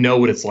know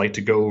what it's like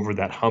to go over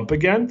that hump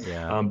again.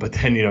 But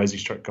then as you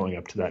start going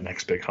up to that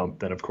next big hump,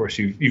 then of course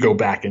you go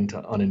back into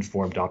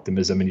uninformed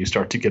optimism, and you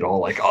start to get all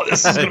like, oh,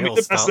 this is going to be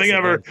the best thing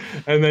ever.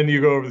 And then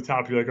you go over the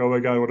top, you're like, oh my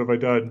God, what have I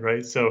done,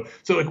 right? So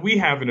like, we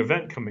have an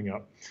event coming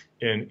up,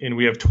 and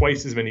we have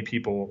twice as many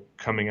people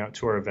coming out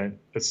to our event.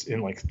 That's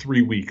in like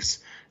 3 weeks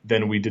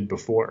than we did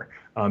before.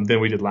 than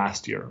we did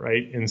last year,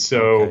 right? And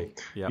so, Okay.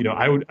 Yep.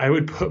 I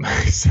would put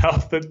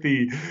myself at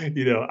the,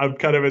 I'm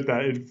kind of at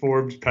that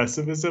informed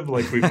pessimism,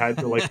 like we've had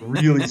to like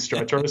really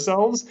stretch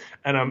ourselves,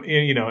 and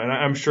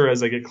I'm sure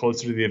as I get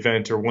closer to the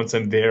event or once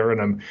I'm there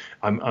and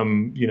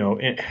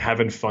I'm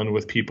having fun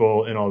with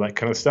people and all that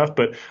kind of stuff,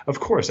 but of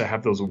course I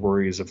have those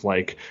worries of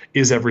like,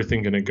 is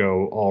everything going to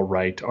go all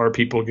right? Are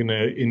people going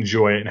to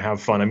enjoy it and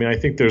have fun? I mean, I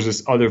think there's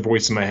this other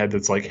voice in my head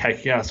that's like,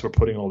 heck yes, we're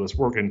putting all this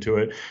work into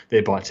it.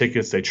 They bought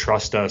tickets, they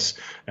trust us.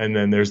 And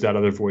then there's that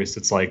other voice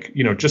that's like,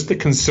 just the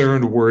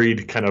concerned,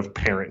 worried kind of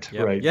parent,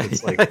 right? Yeah,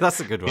 it's like, that's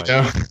a good one.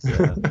 Yeah,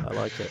 I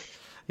like it.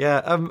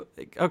 Yeah.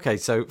 Okay.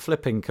 So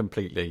flipping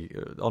completely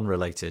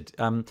unrelated.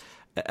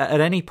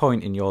 At any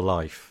point in your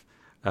life,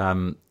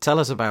 tell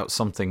us about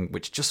something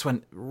which just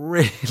went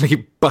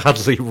really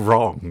badly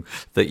wrong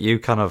that you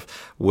kind of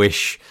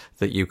wish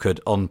that you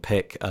could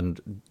unpick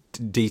and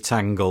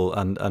detangle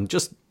and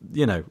just,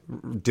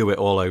 do it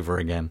all over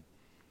again.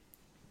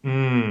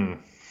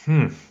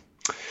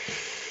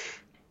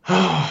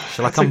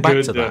 Shall I come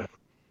back to that?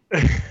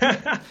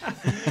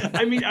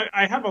 I mean,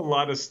 I have a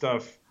lot of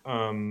stuff,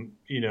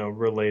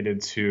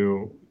 related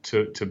to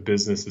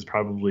business is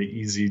probably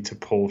easy to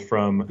pull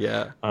from.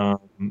 Yeah.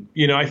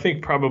 I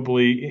think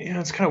probably,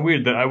 it's kind of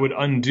weird that I would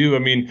undo. I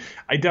mean,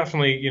 I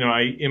definitely,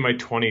 in my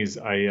 20s,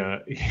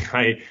 I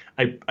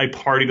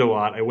partied a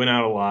lot. I went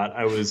out a lot.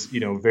 I was,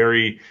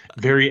 very,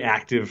 very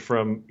active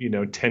from,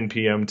 10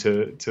 p.m.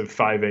 to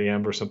 5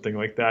 a.m. or something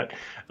like that.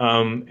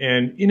 I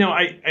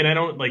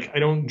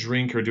don't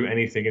drink or do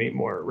anything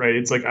anymore. Right.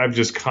 It's like, I've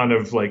just kind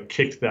of like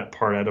kicked that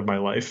part out of my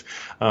life.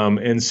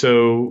 And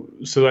so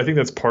I think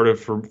that's part of,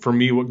 for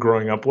me, what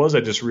growing up was.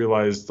 I just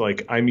realized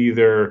like I'm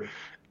either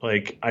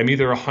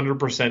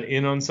 100%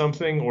 in on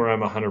something or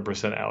I'm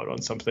 100% out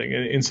on something.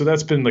 And so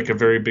that's been like a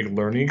very big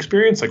learning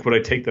experience. Like, would I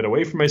take that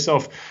away from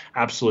myself?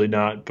 Absolutely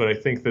not. But I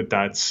think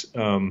that's,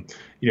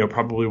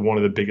 probably one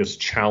of the biggest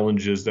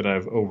challenges that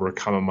I've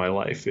overcome in my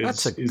life.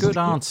 That's a good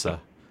answer.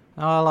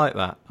 Oh, I like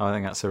that. I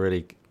think that's a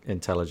really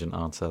intelligent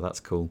answer. That's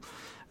cool.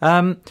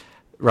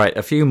 Right.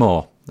 A few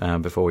more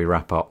before we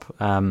wrap up.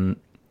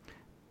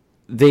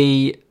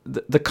 The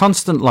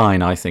constant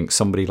line I think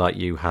somebody like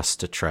you has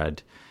to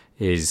tread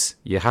is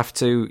you have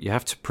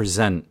to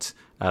present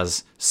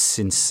as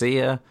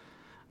sincere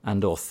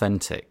and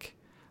authentic.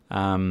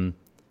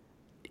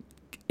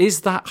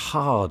 Is that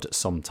hard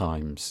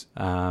sometimes?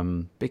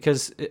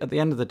 Because at the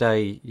end of the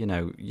day,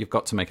 you've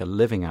got to make a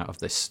living out of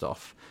this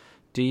stuff.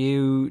 Do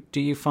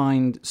you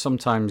find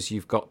sometimes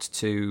you've got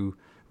to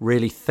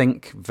really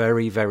think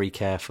very, very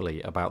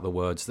carefully about the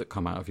words that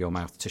come out of your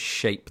mouth to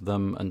shape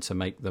them and to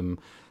make them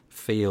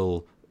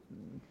feel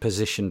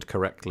positioned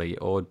correctly?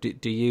 Or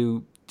do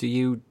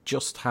you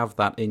just have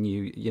that in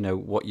you?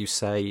 What you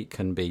say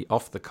can be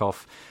off the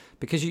cuff,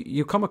 because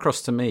you come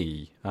across to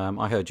me.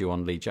 I heard you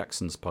on Lee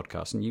Jackson's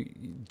podcast, and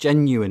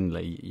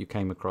you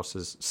came across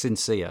as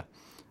sincere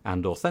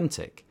and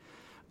authentic.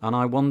 And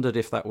I wondered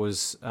if that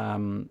was a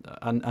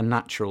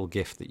natural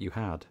gift that you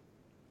had.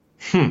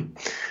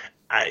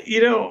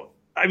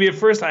 At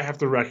first I have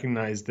to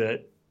recognize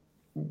that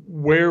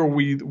where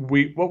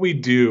what we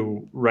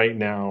do right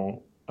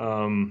now,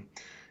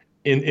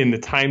 in the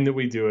time that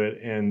we do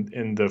it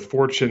and the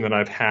fortune that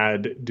I've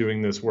had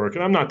doing this work,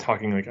 and I'm not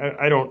talking like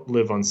I don't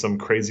live on some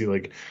crazy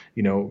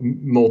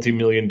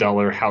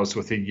multi-million-dollar house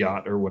with a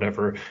yacht or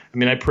whatever. I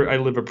mean, I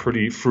live a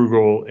pretty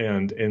frugal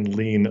and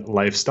lean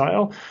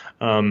lifestyle.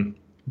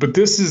 But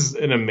this is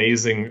an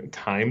amazing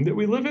time that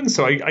we live in.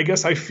 So I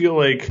guess I feel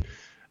like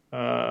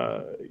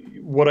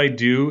what I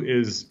do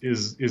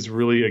is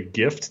really a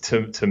gift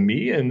to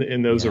me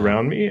and those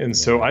around me. And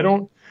so I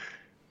don't,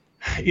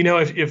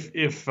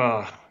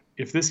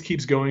 if this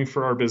keeps going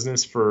for our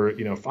business for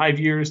 5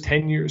 years,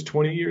 10 years,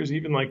 20 years,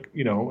 even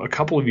a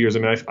couple of years, I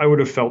mean, I would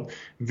have felt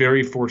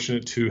very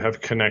fortunate to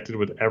have connected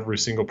with every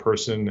single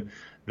person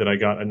that I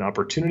got an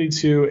opportunity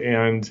to.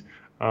 And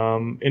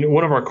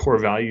one of our core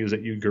values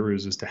at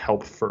uGurus is to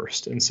help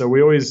first. And so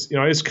we always,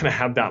 I just kind of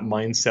have that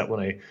mindset when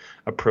I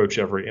approach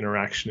every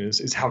interaction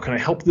is how can I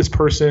help this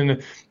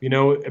person?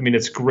 I mean,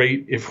 it's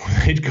great if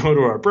they go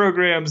to our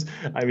programs.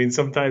 I mean,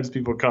 sometimes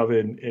people come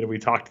in and we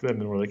talk to them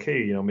and we're like,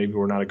 hey, maybe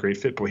we're not a great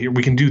fit, but here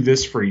we can do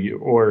this for you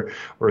or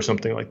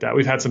something like that.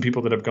 We've had some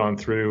people that have gone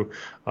through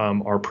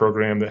our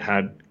program that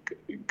had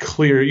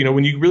clear,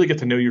 when you really get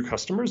to know your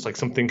customers, like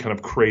something kind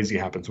of crazy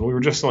happens. When we were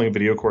just selling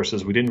video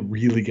courses, we didn't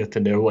really get to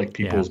know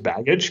people's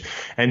baggage.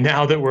 And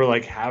now that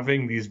we're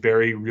having these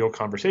very real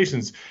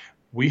conversations,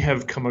 we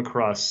have come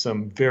across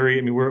some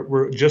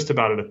we're just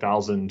about at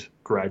 1,000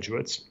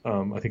 graduates.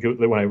 I think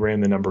when I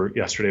ran the number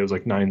yesterday, it was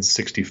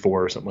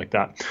 964 or something like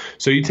that.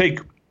 So you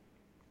take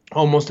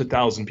almost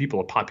 1,000 people,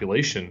 a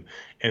population,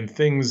 and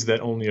things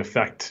that only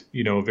affect,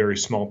 a very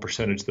small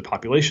percentage of the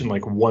population,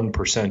 like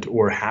 1%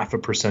 or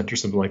 0.5% or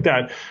something like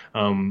that.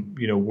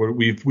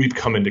 We've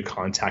come into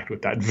contact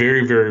with that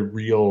very, very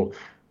real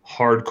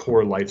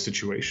hardcore life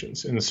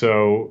situations. And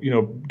so,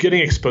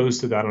 getting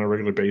exposed to that on a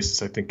regular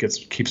basis, I think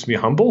keeps me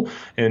humble.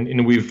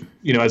 And we've,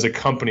 as a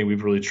company,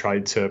 we've really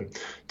tried to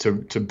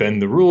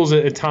bend the rules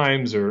at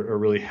times, or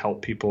really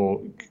help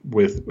people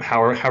with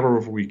however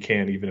we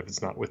can, even if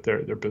it's not with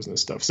their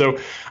business stuff. So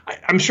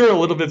I'm sure a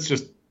little bit's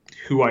just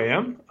who I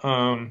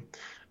am.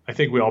 I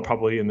think we all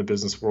probably in the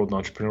business world and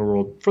entrepreneur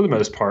world, for the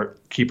most part,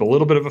 keep a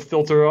little bit of a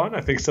filter on.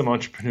 I think some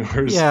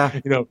entrepreneurs,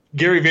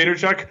 Gary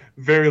Vaynerchuk,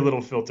 very little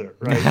filter,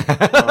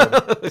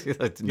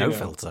 right? No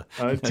filter.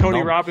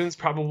 Tony Robbins,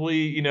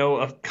 probably,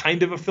 a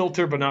kind of a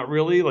filter, but not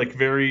really, like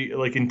very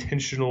like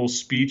intentional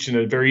speech, and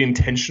a very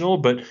intentional,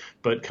 but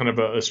kind of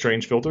a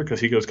strange filter, because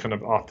he goes kind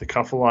of off the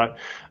cuff a lot.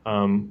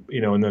 And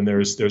then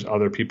there's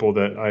other people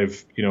that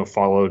I've,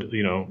 followed,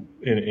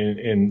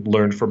 and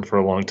learned from for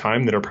a long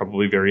time, that are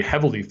probably very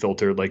heavily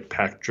filtered, like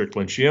Patrick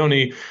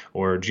Lencioni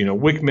or Gino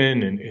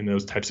Wickman, and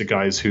those types of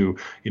guys who,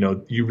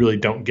 you really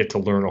don't get to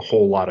learn a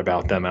whole lot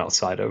about them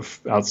outside of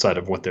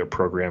what their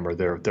program or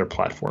their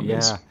platform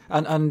is. Yeah,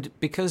 and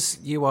because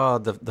you are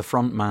the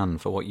front man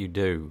for what you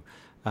do,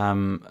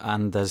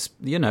 and there's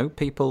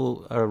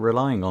people are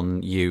relying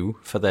on you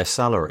for their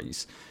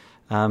salaries.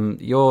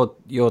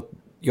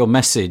 Your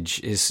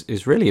message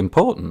is really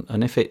important,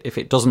 and if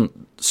it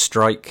doesn't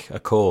strike a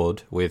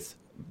chord with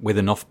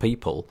enough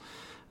people.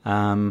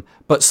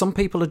 But some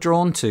people are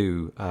drawn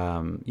to,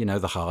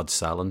 the hard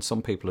sell, and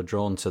some people are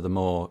drawn to the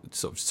more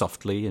sort of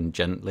softly and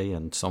gently,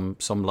 and some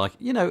like,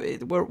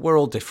 we're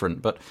all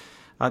different. But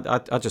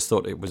I just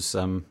thought it was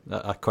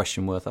a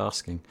question worth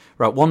asking.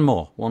 Right, one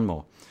more.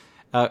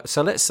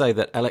 So let's say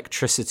that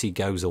electricity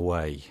goes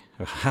away.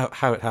 How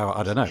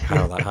I don't know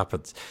how that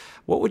happens.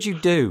 What would you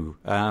do?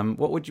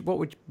 What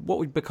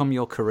would become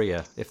your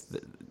career if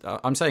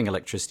I'm saying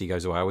electricity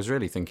goes away? I was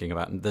really thinking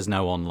about there's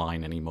no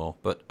online anymore.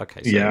 But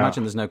okay, so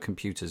imagine there's no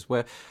computers.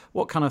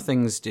 What kind of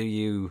things do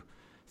you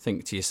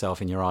think to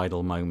yourself in your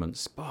idle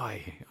moments?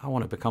 Boy, I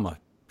want to become a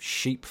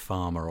sheep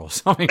farmer or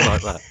something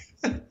like that.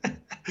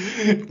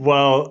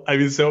 Well, I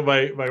mean, so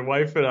my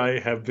wife and I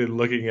have been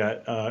looking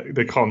at,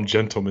 they call them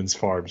gentlemen's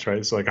farms,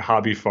 right? So like a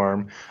hobby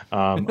farm.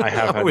 I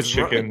have had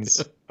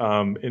chickens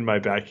in my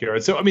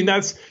backyard. So, I mean,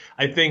 that's,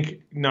 I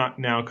think not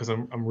now, because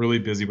I'm really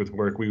busy with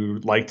work. We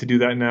would like to do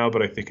that now,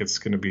 but I think it's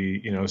going to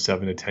be,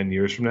 7 to 10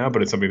 years from now.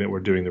 But it's something that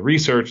we're doing the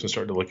research and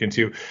starting to look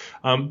into.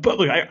 But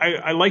look,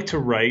 I like to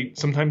write.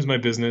 Sometimes in my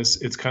business,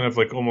 it's kind of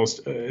like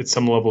almost at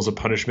some levels of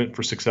punishment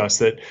for success,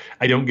 that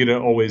I don't get to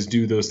always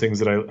do those things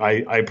that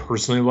I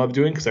personally love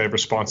doing, because I have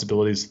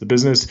responsibilities to the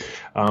business.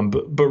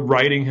 But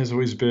writing has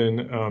always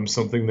been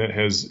something that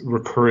has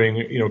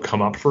recurring,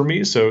 come up for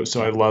me. So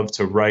I love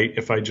to write.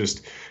 If I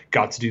just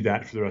got to do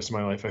that for the rest of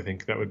my life, I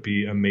think that would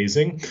be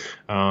amazing.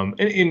 And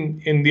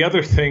the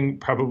other thing,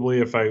 probably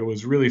if I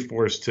was really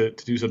forced to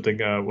do something,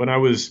 when I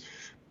was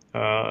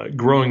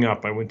growing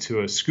up, I went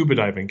to a scuba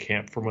diving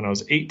camp from when I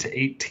was 8 to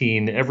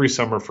 18 every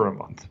summer for a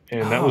month.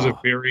 And that was a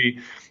very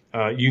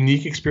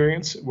unique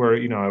experience where,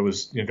 I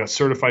was, got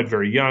certified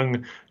very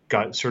young,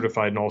 got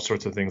certified in all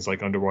sorts of things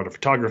like underwater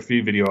photography,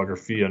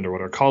 videography,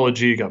 underwater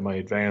ecology, got my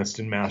advanced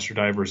and master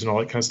divers and all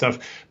that kind of stuff.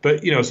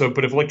 But,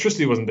 but if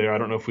electricity wasn't there, I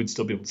don't know if we'd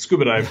still be able to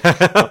scuba dive.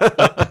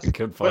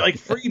 But like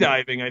free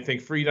diving, I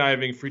think free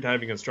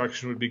diving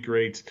instruction would be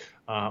great.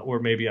 Or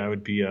maybe I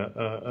would be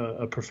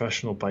a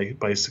professional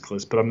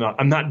bicyclist, but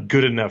I'm not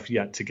good enough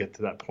yet to get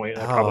to that point.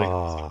 I probably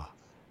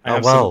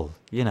have some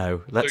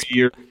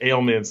year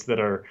ailments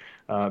that are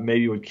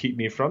maybe would keep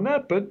me from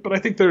that, but I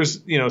think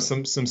there's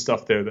some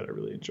stuff there that I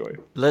really enjoy.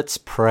 Let's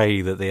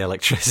pray that the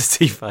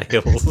electricity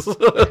fails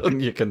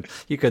and you can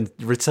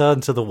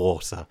return to the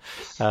water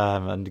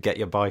and get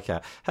your bike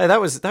out. Hey,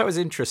 that was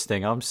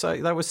interesting.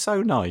 That was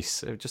so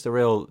nice. Just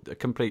a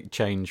complete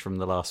change from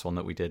the last one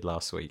that we did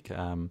last week.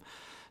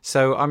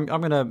 So I'm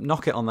going to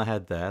knock it on the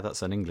head there.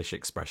 That's an English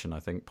expression, I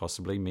think,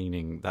 possibly,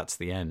 meaning that's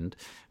the end.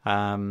 So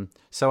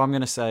I'm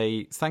going to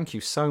say thank you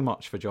so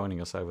much for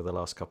joining us over the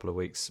last couple of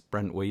weeks,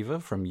 Brent Weaver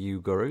from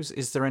uGurus.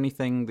 Is there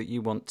anything that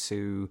you want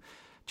to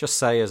just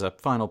say as a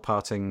final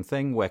parting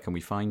thing? Where can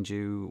we find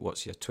you?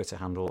 What's your Twitter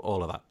handle?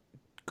 All of that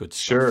good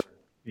stuff. Sure.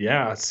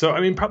 Yeah. So,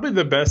 I mean, probably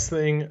the best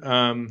thing,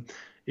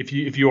 if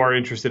you are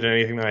interested in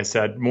anything that I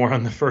said more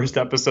on the first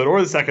episode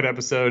or the second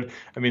episode,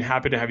 I mean,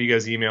 happy to have you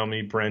guys email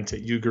me, Brent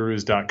at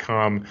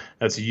ugurus.com.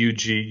 That's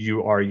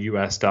UGURUS.com.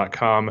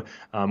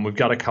 We've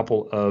got a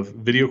couple of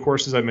video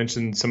courses. I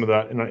mentioned some of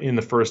that in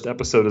the first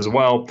episode as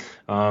well.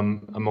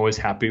 I'm always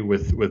happy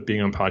with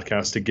being on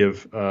podcasts to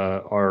give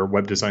our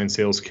web design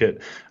sales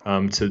kit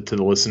to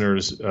the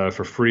listeners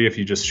for free if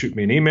you just shoot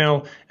me an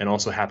email, and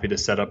also happy to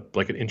set up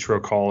like an intro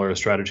call or a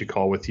strategy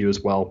call with you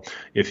as well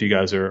if you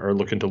guys are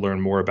looking to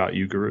learn more about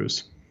uGurus.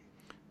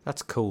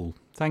 That's cool.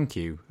 Thank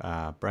you,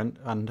 Brent.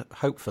 And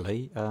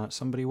hopefully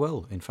somebody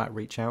will, in fact,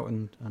 reach out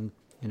and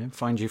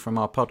find you from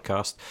our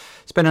podcast.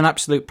 It's been an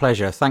absolute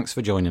pleasure. Thanks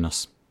for joining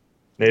us.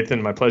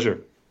 Nathan, my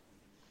pleasure.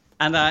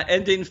 And our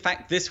ending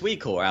fact this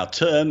week, or our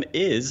term,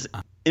 is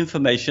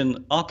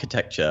information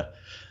architecture.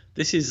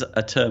 This is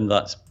a term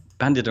that's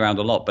bandied around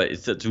a lot, but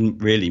it doesn't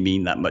really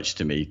mean that much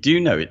to me. Do you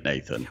know it,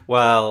 Nathan?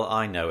 Well,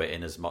 I know it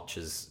in as much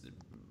as,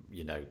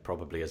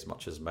 probably as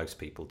much as most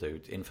people do.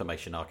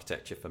 Information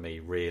architecture for me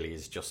really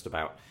is just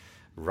about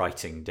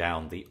writing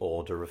down the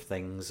order of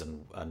things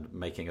and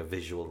making a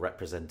visual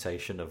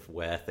representation of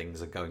where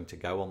things are going to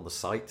go on the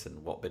site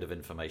and what bit of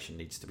information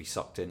needs to be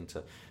sucked in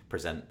to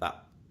present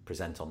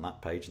on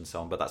that page and so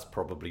on. But that's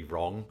probably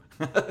wrong.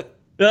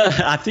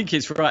 I think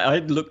it's right. I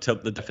looked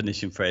up the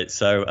definition for it,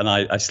 and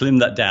I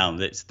slimmed that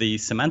down. It's the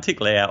semantic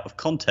layout of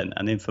content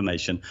and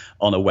information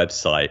on a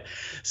website.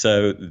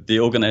 So the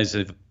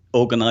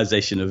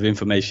organization of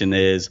information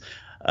is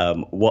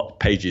what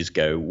pages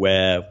go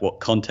where, what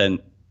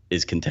content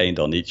is contained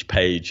on each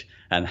page,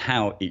 and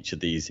how each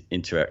of these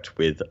interact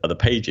with other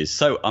pages.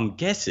 So I'm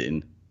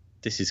guessing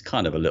this is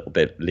kind of a little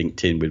bit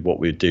linked in with what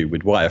we do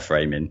with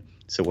wireframing.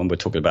 So when we're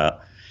talking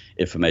about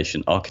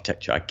information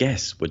architecture, I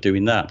guess we're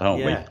doing that,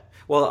 aren't we?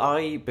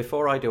 Well,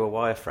 before I do a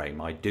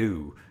wireframe, I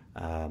do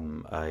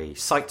a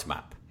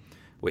sitemap,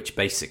 which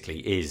basically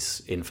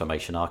is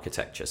information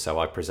architecture. So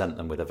I present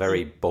them with a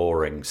very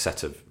boring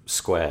set of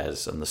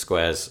squares, and the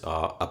squares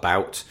are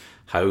about,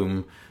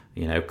 home,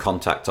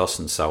 contact us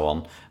and so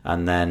on.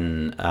 And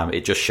then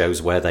it just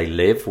shows where they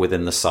live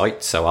within the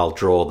site. So I'll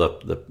draw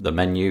the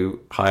menu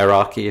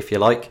hierarchy, if you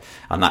like.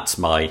 And that's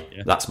my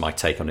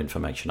take on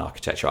information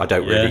architecture. I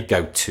don't really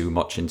go too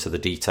much into the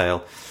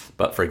detail.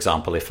 But for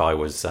example, if I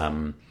was,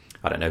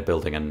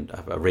 building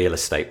a real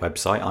estate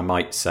website, I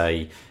might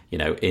say,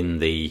 in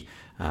the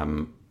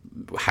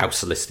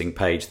house listing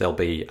page, there'll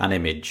be an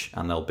image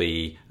and there'll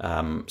be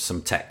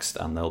some text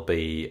and there'll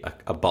be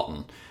a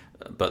button.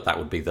 But that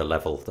would be the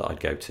level that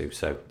I'd go to.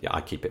 So, I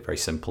keep it very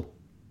simple.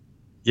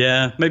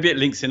 Yeah, maybe it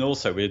links in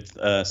also with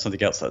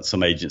something else that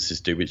some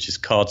agencies do, which is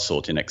card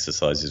sorting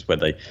exercises where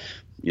they,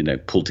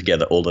 pull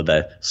together all of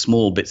their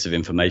small bits of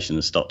information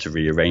and start to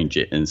rearrange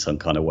it in some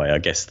kind of way. I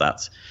guess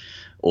that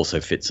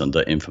also fits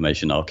under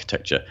information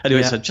architecture.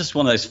 Anyway, so just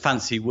one of those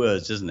fancy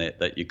words, isn't it,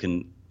 that you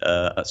can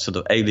sort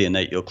of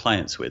alienate your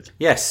clients with?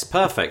 Yes,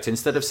 perfect.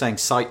 Instead of saying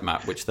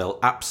sitemap, which they'll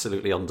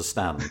absolutely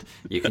understand,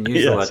 you can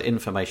use the word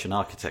information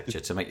architecture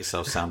to make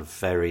yourself sound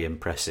very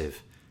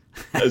impressive.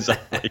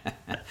 Exactly.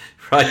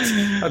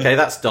 Right. Okay,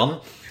 that's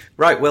done.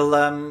 Right,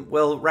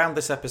 we'll round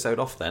this episode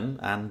off then,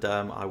 and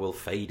I will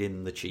fade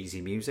in the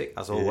cheesy music,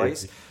 as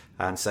always,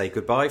 and say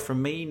goodbye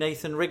from me,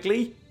 Nathan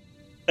Wrigley.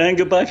 And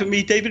goodbye from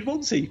me, David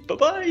Wonsey.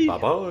 Bye-bye.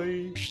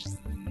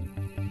 Bye-bye.